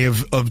a way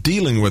of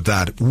dealing with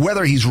that.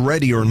 Whether he's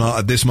ready or not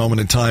at this moment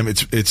in time,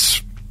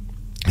 it's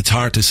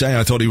hard to say.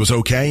 I thought he was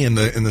okay in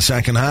the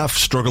second half.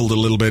 Struggled a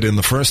little bit in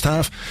the first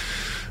half.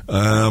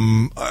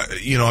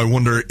 I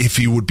wonder if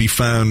he would be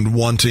found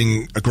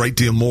wanting a great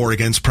deal more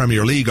against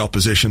Premier League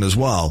opposition as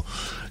well.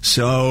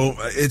 So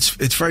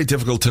it's very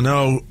difficult to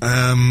know.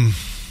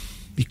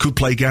 He could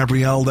play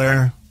Gabriel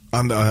there.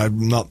 I'm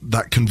not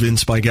that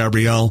convinced by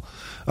Gabriel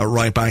at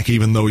right back,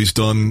 even though he's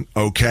done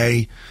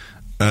okay.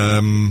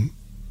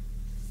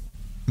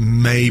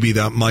 Maybe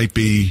that might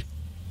be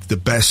the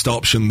best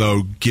option,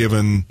 though,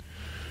 given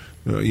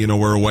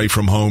we're away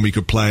from home. He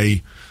could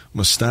play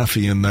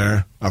Mustafi in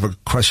there. I have a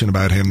question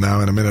about him now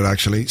in a minute,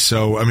 actually.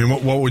 So, I mean,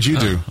 what would you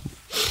do?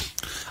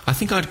 I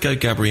think I'd go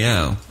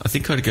Gabriel.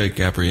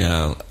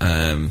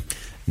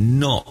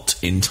 Not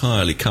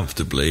entirely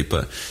comfortably,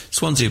 but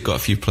Swansea have got a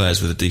few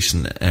players with a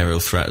decent aerial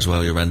threat as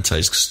well.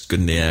 Llorente's good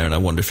in the air, and I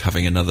wonder if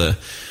having another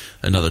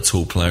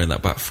tall player in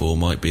that back four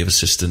might be of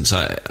assistance.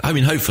 I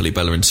mean, hopefully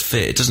Bellerin's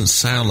fit. It doesn't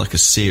sound like a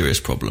serious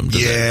problem,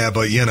 does it? Yeah,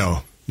 but you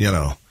know.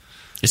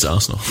 It's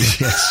Arsenal.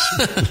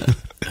 Yes.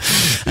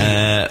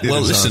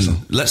 Well,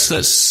 listen,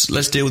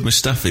 let's deal with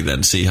Mustafi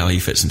then, see how he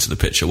fits into the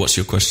picture. What's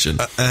your question?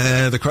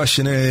 The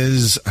question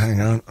is, hang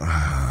on,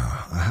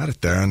 I had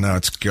it there and now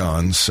it's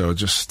gone, so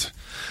just...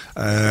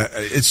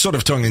 it's sort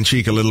of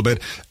tongue-in-cheek a little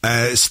bit.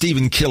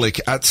 Stephen Killick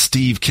at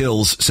Steve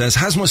Kills says,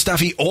 has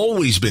Mustafi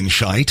always been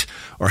shite,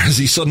 or has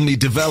he suddenly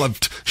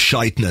developed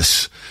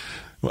shiteness?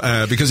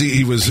 Because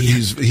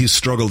he's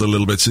struggled a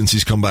little bit since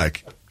he's come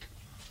back.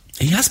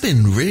 He has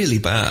been really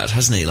bad,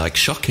 hasn't he? Like,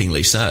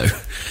 shockingly so.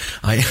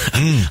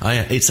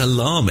 It's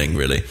alarming,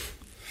 really.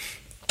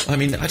 I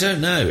mean, I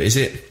don't know. Is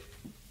it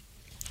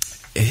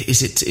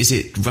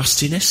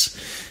rustiness?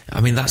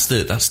 I mean, that's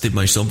the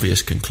most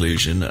obvious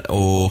conclusion.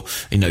 Or,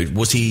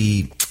 was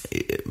he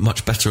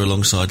much better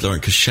alongside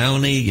Laurent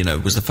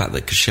Koscielny? Was the fact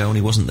that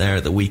Koscielny wasn't there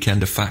at the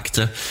weekend a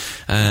factor?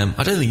 I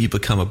don't think you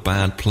become a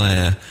bad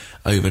player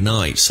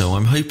overnight. So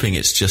I'm hoping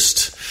it's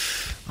just,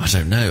 I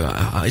don't know.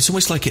 It's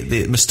almost like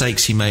the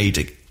mistakes he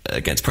made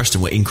against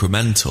Preston were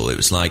incremental. It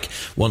was like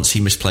once he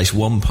misplaced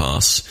one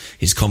pass,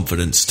 his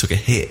confidence took a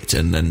hit,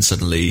 and then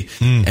suddenly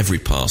every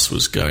pass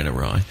was going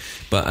awry.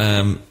 But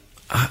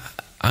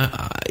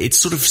it's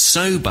sort of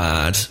so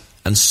bad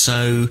and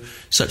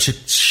such a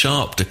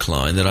sharp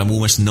decline that I'm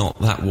almost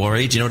not that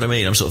worried. Do you know what I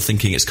mean? I'm sort of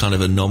thinking it's kind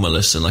of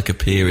anomalous and like a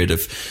period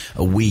of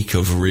a week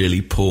of really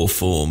poor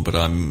form, but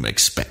I'm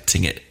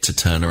expecting it to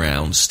turn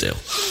around still.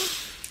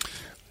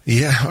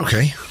 Yeah,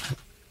 okay.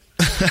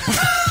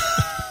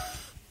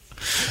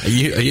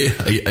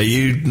 Are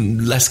you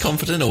less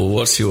confident, or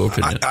what's your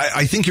opinion?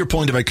 I think your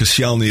point about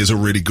Koscielny is a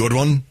really good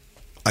one.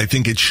 I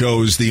think it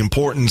shows the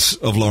importance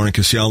of Laurent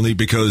Koscielny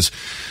because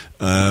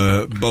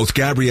both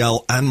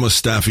Gabriel and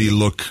Mustafi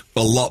look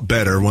a lot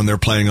better when they're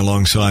playing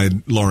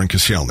alongside Laurent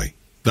Koscielny.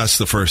 That's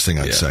the first thing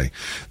I'd say.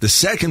 The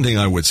second thing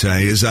I would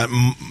say is that,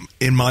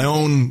 in my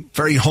own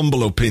very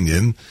humble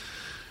opinion,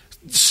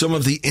 some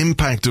of the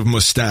impact of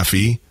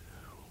Mustafi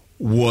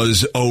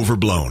was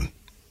overblown.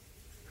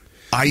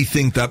 I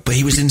think that... But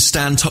he was in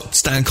Stan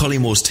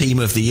Collymore Team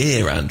of the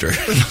Year, Andrew.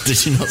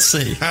 Did you not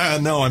see?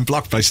 No, I'm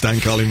blocked by Stan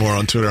Collymore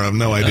on Twitter. I have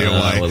no idea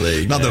why. Well,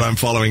 not that I'm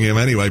following him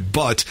anyway.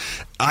 But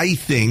I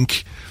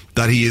think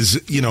that he is,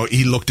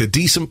 he looked a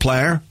decent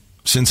player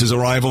since his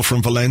arrival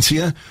from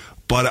Valencia.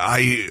 But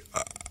I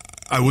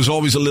was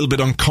always a little bit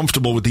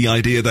uncomfortable with the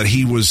idea that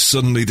he was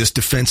suddenly this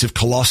defensive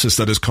colossus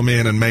that has come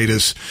in and made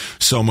us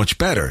so much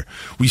better.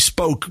 We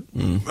spoke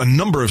a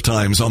number of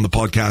times on the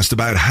podcast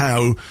about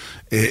how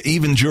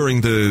even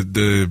during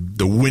the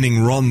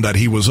winning run that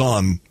he was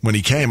on when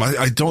he came,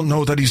 I don't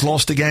know that he's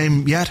lost a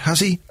game yet, has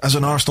he, as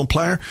an Arsenal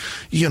player?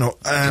 I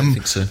don't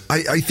think so.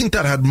 I think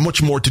that had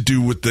much more to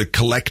do with the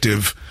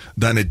collective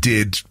than it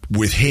did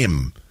with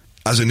him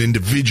as an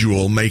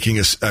individual making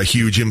a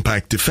huge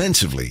impact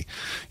defensively,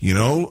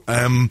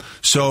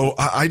 so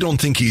I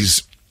don't think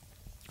he's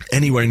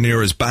anywhere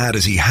near as bad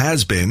as he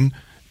has been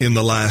in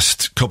the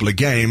last couple of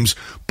games,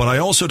 but I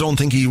also don't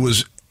think he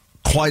was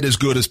quite as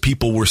good as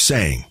people were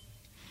saying.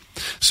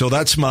 So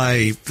that's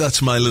my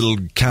little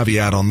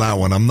caveat on that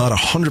one. I'm not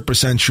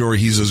 100% sure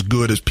he's as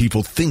good as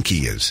people think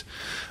he is.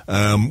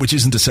 Which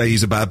isn't to say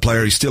he's a bad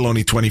player. He's still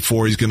only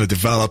 24. He's going to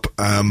develop,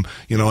 and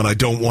I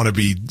don't want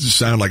to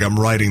sound like I'm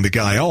writing the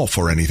guy off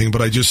or anything,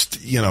 but I just,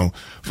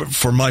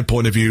 from my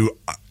point of view,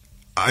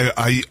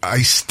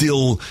 I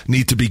still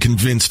need to be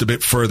convinced a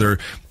bit further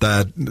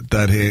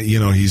that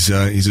he's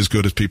as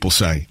good as people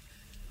say.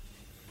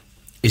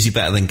 Is he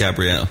better than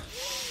Gabriel?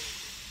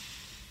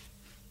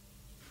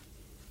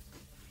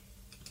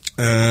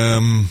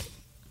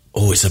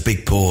 It's a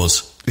big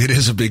pause. It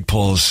is a big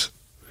pause.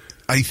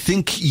 I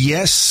think,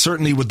 yes,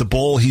 certainly with the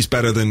ball, he's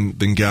better than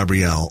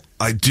Gabriel.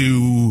 I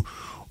do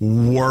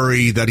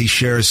worry that he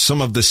shares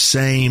some of the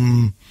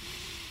same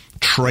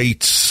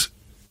traits,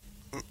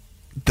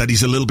 that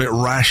he's a little bit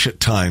rash at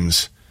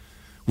times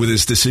with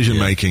his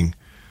decision-making.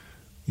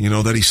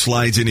 That he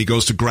slides in, he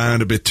goes to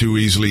ground a bit too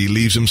easily,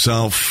 leaves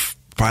himself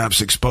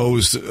perhaps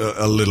exposed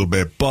a little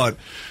bit. But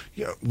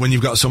when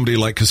you've got somebody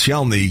like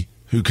Koscielny,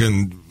 who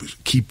can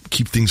keep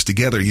things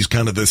together, he's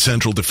kind of the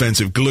central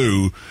defensive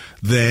glue,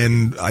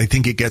 then I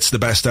think it gets the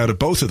best out of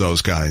both of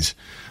those guys.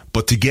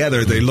 But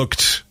together they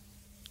looked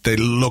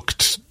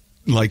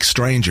like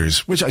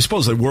strangers, which I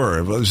suppose they were.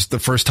 It was the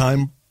first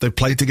time they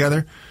played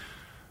together.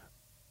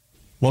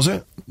 Was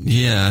it?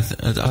 Yeah,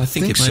 I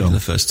think it might be the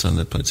first time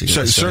they played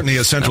together. Certainly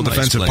as central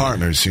defensive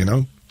partners,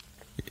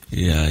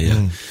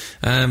 Yeah.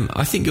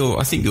 I think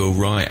you're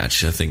right,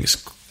 actually. I think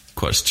it's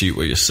quite astute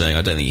what you're saying.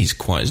 I don't think he's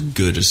quite as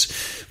good as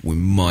we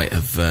might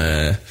have,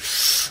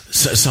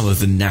 some of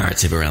the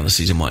narrative around the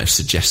season might have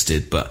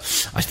suggested, but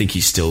I think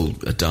he's still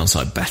a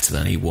downside better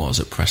than he was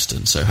at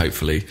Preston. So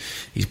hopefully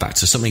he's back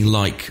to something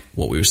like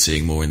what we were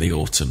seeing more in the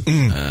autumn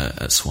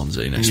at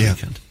Swansea next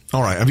weekend.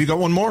 All right. Have you got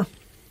one more?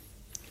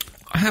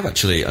 I have,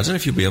 actually. I don't know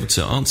if you'll be able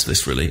to answer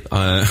this, really.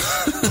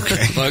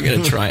 Okay. But I'm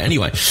going to try it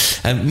anyway.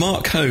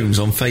 Mark Holmes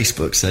on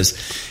Facebook says,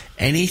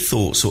 any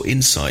thoughts or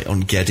insight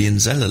on Gideon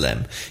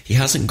Zelalem? He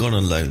hasn't gone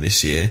on loan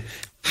this year,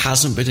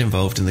 hasn't been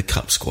involved in the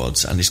cup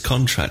squads, and his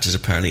contract is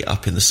apparently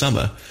up in the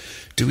summer.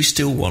 Do we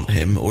still want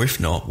him, or if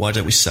not, why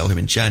don't we sell him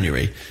in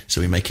January so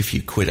we make a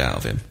few quid out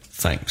of him?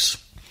 Thanks.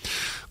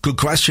 Good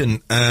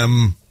question.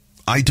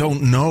 I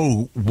don't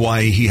know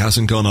why he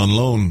hasn't gone on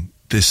loan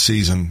this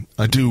season.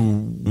 I do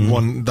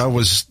one that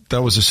was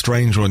a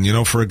strange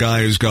one, for a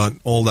guy who's got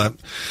all that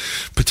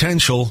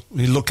potential.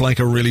 He looked like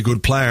a really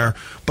good player,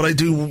 but I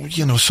do,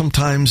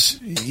 sometimes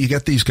you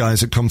get these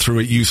guys that come through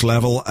at youth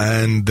level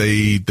and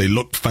they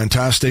look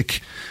fantastic,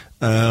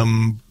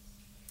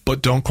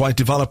 but don't quite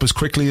develop as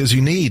quickly as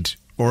you need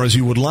or as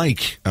you would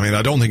like. I mean,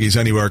 I don't think he's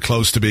anywhere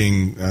close to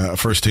being a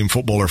first-team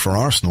footballer for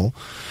Arsenal.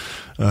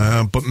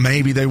 But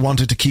maybe they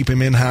wanted to keep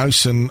him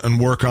in-house and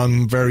work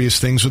on various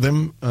things with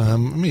him.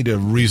 He had a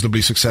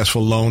reasonably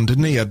successful loan,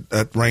 didn't he,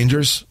 at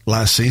Rangers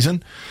last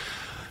season?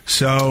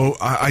 So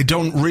I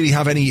don't really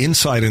have any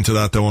insight into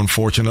that, though,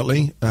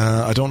 unfortunately.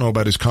 I don't know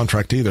about his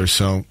contract either,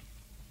 so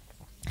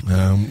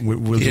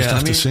we'll just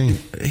have to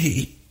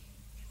see.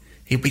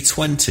 He'll be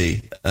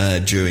 20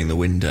 during the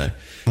window,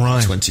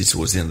 right? 20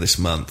 towards the end of this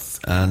month,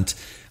 and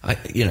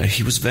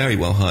he was very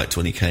well hyped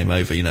when he came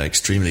over.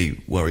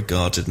 Extremely well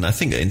regarded, and I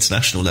think at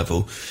international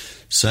level,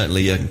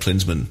 certainly Jurgen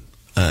Klinsmann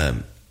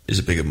is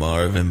a big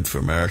admirer of him for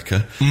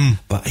America.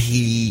 But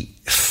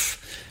he's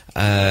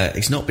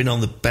not been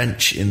on the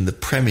bench in the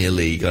Premier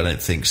League, I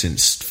don't think,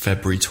 since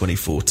February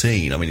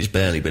 2014. I mean, he's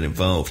barely been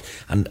involved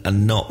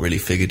and not really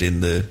figured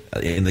in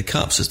the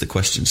cups, as the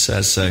question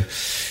says. So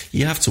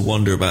you have to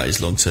wonder about his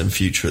long-term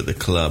future at the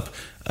club.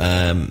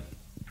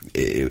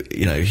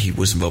 He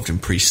was involved in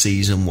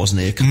pre-season,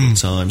 wasn't he, a couple of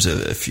times?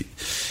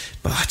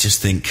 But I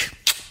just think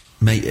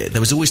there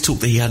was always talk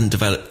that he hadn't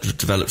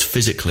developed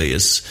physically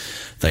as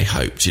they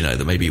hoped,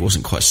 that maybe he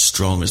wasn't quite as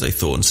strong as they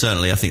thought. And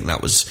certainly I think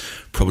that was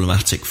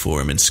problematic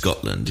for him in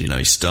Scotland.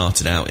 He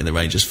started out in the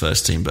Rangers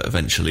first team, but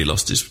eventually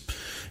lost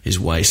his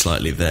way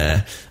slightly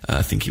there.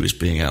 I think he was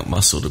being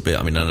out-muscled a bit.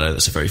 I mean, I know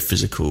that's a very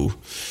physical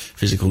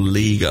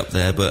league up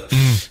there, but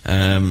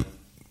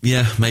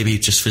maybe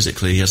just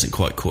physically he hasn't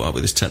quite caught up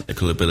with his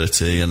technical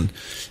ability, and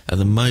at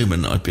the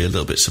moment I'd be a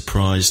little bit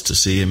surprised to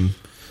see him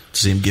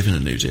given a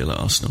new deal at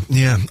Arsenal.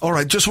 Yeah. All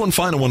right, just one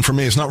final one for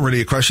me. It's not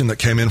really a question that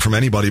came in from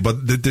anybody,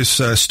 but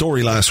this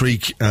story last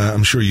week,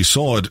 I'm sure you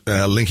saw it,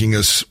 linking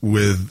us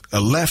with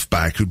a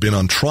left-back who'd been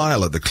on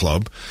trial at the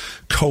club,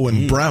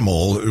 Cohen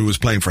Bramall, who was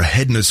playing for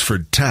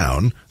Hednesford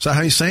Town. Is that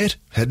how you say it?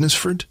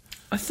 Hednesford?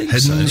 I think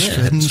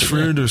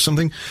Hednesford or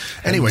something.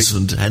 Anyway,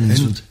 Hednesford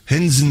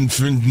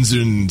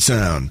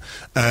Town.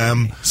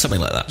 Something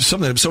like that.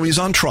 So he's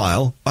on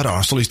trial at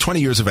Arsenal. He's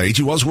 20 years of age.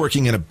 He was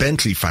working in a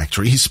Bentley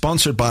factory. He's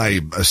sponsored by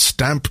a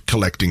stamp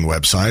collecting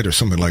website or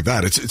something like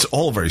that. It's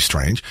all very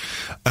strange.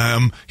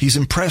 He's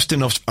impressed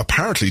enough,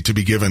 apparently, to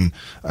be given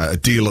a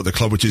deal at the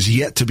club, which is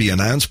yet to be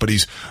announced, but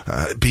he's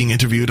being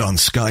interviewed on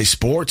Sky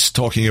Sports,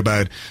 talking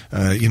about,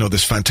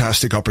 this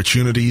fantastic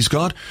opportunity he's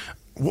got.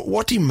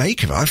 What do you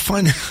make of it? I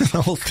find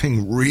the whole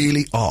thing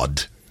really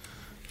odd.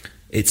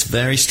 It's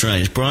very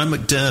strange. Brian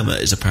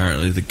McDermott is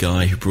apparently the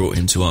guy who brought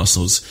him to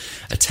Arsenal's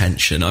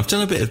attention. I've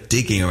done a bit of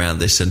digging around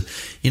this, and,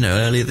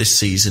 earlier this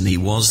season he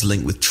was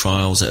linked with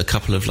trials at a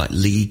couple of,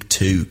 League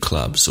 2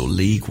 clubs or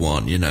League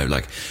 1,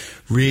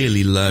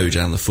 really low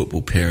down the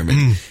football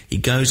pyramid. He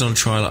goes on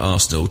trial at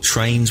Arsenal,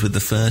 trains with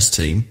the first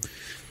team.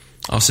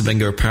 Arsene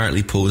Wenger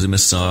apparently pulls him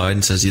aside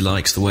and says he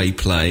likes the way he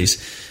plays.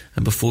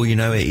 And before you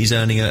know it, he's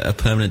earning a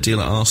permanent deal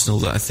at Arsenal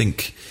that I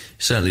think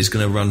certainly is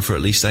going to run for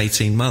at least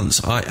 18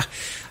 months. I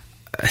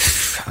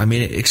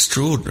mean,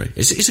 extraordinary.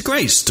 It's a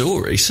great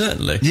story,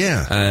 certainly.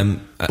 Yeah.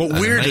 But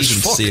weird as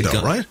fuck,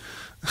 though, right?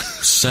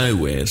 So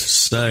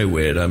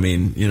weird. I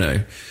mean,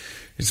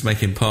 it's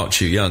making Park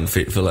Chu-young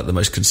feel like the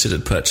most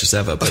considered purchase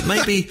ever. But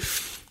maybe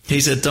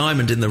he's a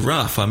diamond in the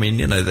rough. I mean,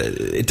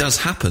 it does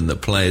happen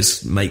that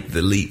players make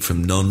the leap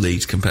from non-league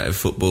to competitive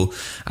football.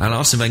 And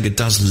Arsene Wenger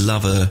does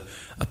love a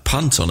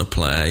punt on a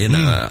player, and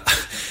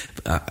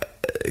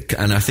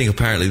I think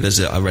apparently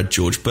I read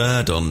George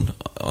Bird on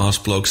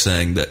Arsblog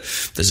saying that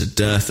there's a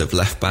dearth of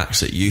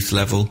left-backs at youth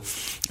level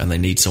and they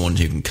need someone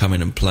who can come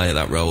in and play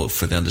that role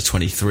for the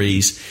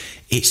under-23s.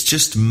 It's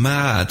just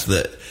mad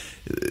that,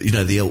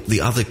 the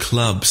other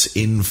clubs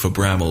in for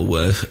Bramall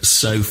were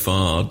so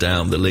far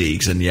down the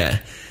leagues, and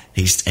yet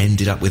he's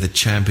ended up with a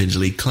Champions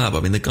League club.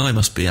 I mean, the guy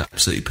must be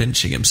absolutely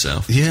pinching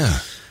himself. Yeah.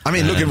 I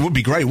mean, look, it would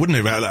be great, wouldn't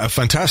it? A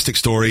fantastic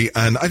story.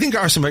 And I think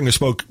Arsene Wenger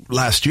spoke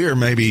last year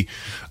maybe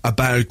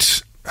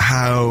about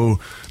how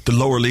the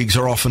lower leagues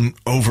are often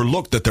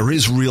overlooked, that there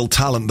is real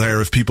talent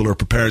there if people are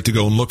prepared to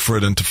go and look for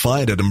it and to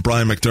find it. And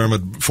Brian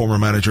McDermott, former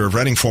manager of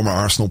Reading, former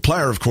Arsenal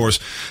player, of course,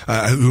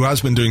 who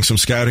has been doing some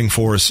scouting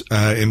for us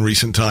in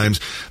recent times,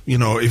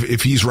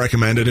 if he's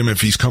recommended him, if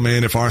he's come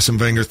in, if Arsene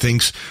Wenger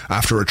thinks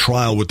after a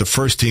trial with the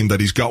first team that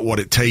he's got what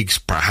it takes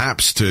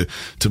perhaps to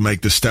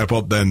make the step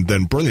up, then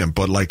brilliant.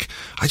 But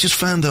I just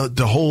found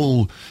the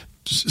whole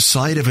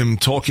side of him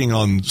talking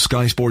on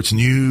Sky Sports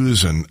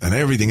News and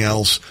everything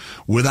else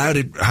without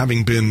it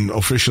having been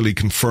officially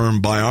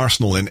confirmed by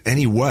Arsenal in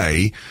any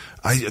way,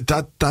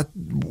 that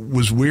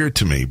was weird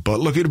to me.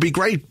 But look, it'd be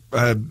great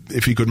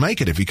if he could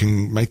make it, if he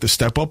can make the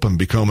step up and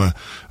become a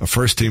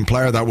first team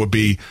player. That would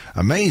be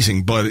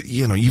amazing. But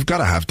you've got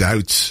to have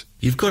doubts.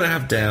 You've got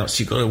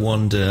to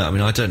wonder. I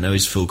mean, I don't know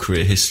his full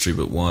career history,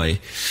 but why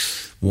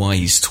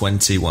he's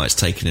 20, why it's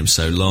taken him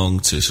so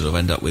long to sort of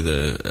end up with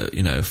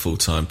a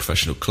full-time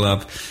professional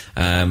club.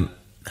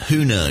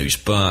 Who knows?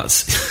 But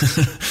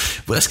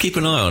let's keep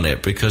an eye on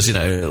it because,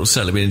 it'll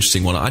certainly be an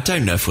interesting one. I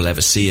don't know if we'll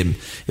ever see him.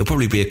 It'll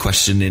probably be a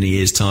question in a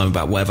year's time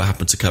about whatever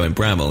happened to Cohen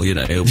Bramall.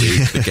 He'll be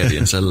the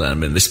Gideon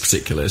Sutherland in this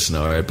particular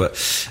scenario. But,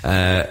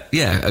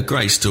 a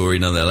great story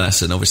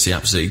nonetheless, and obviously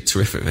absolutely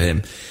terrific for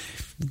him.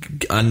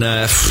 And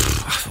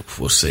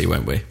we'll see,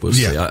 won't we? We'll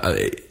see.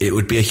 It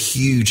would be a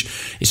huge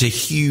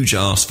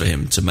ask for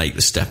him to make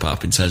the step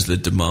up in terms of the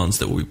demands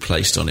that will be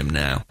placed on him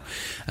now.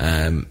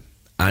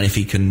 And if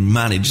he can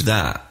manage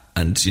that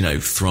and,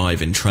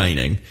 thrive in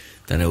training,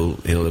 then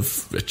he'll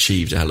have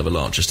achieved a hell of a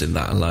lot just in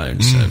that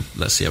alone. So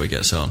let's see how he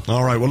gets on.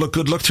 All right. Well, look,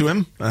 good luck to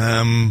him.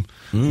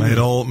 May it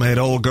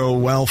all go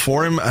well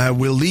for him.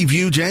 We'll leave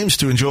you, James,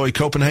 to enjoy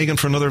Copenhagen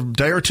for another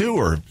day or two,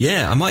 or?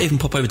 Yeah, I might even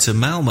pop over to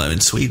Malmo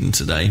in Sweden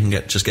today and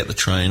get the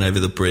train over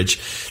the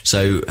bridge.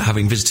 So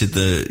having visited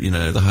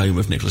the home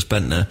of Nicholas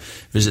Bentner,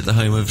 visit the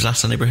home of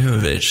Zlatan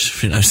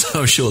Ibrahimovic, so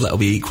I'm sure that'll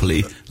be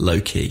equally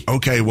low key.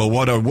 Okay. Well,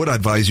 what I would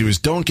advise you is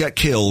don't get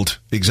killed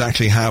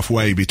exactly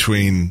halfway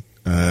between,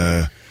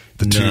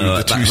 the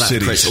two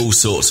cities. Creates all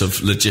sorts of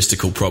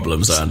logistical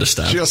problems, I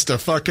understand. Just a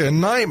fucking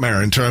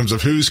nightmare in terms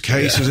of whose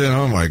case is in.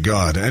 Oh my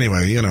God.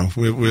 Anyway,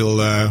 we'll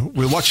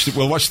watch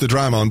the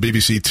drama on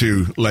BBC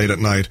Two late at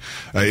night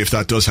if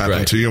that does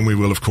happen to you, and we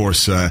will of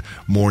course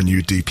mourn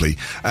you deeply.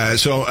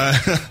 So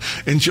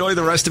enjoy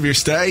the rest of your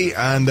stay,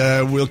 and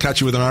we'll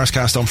catch you with an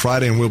Arscast on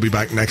Friday, and we'll be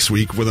back next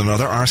week with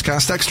another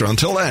Arscast Extra.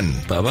 Until then,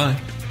 bye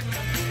bye.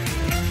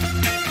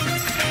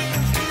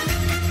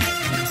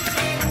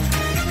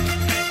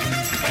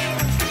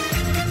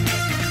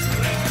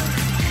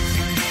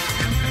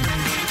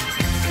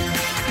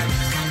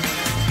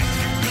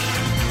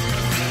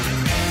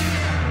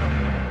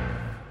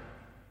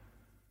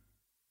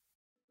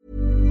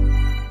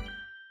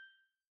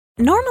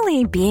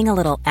 Normally, being a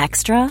little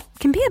extra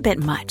can be a bit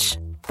much,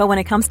 but when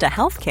it comes to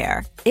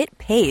healthcare, it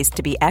pays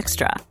to be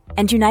extra.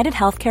 And United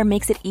Healthcare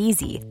makes it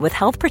easy with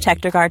Health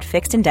Protector Guard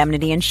fixed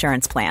indemnity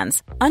insurance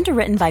plans.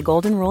 Underwritten by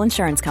Golden Rule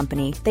Insurance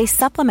Company, they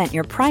supplement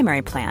your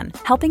primary plan,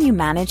 helping you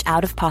manage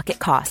out-of-pocket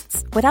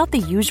costs without the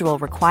usual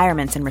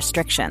requirements and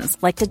restrictions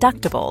like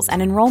deductibles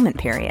and enrollment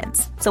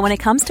periods. So when it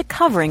comes to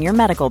covering your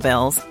medical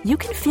bills, you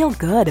can feel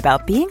good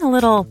about being a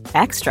little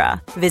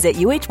extra. Visit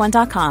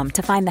UH1.com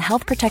to find the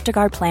Health Protector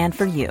Guard plan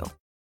for you.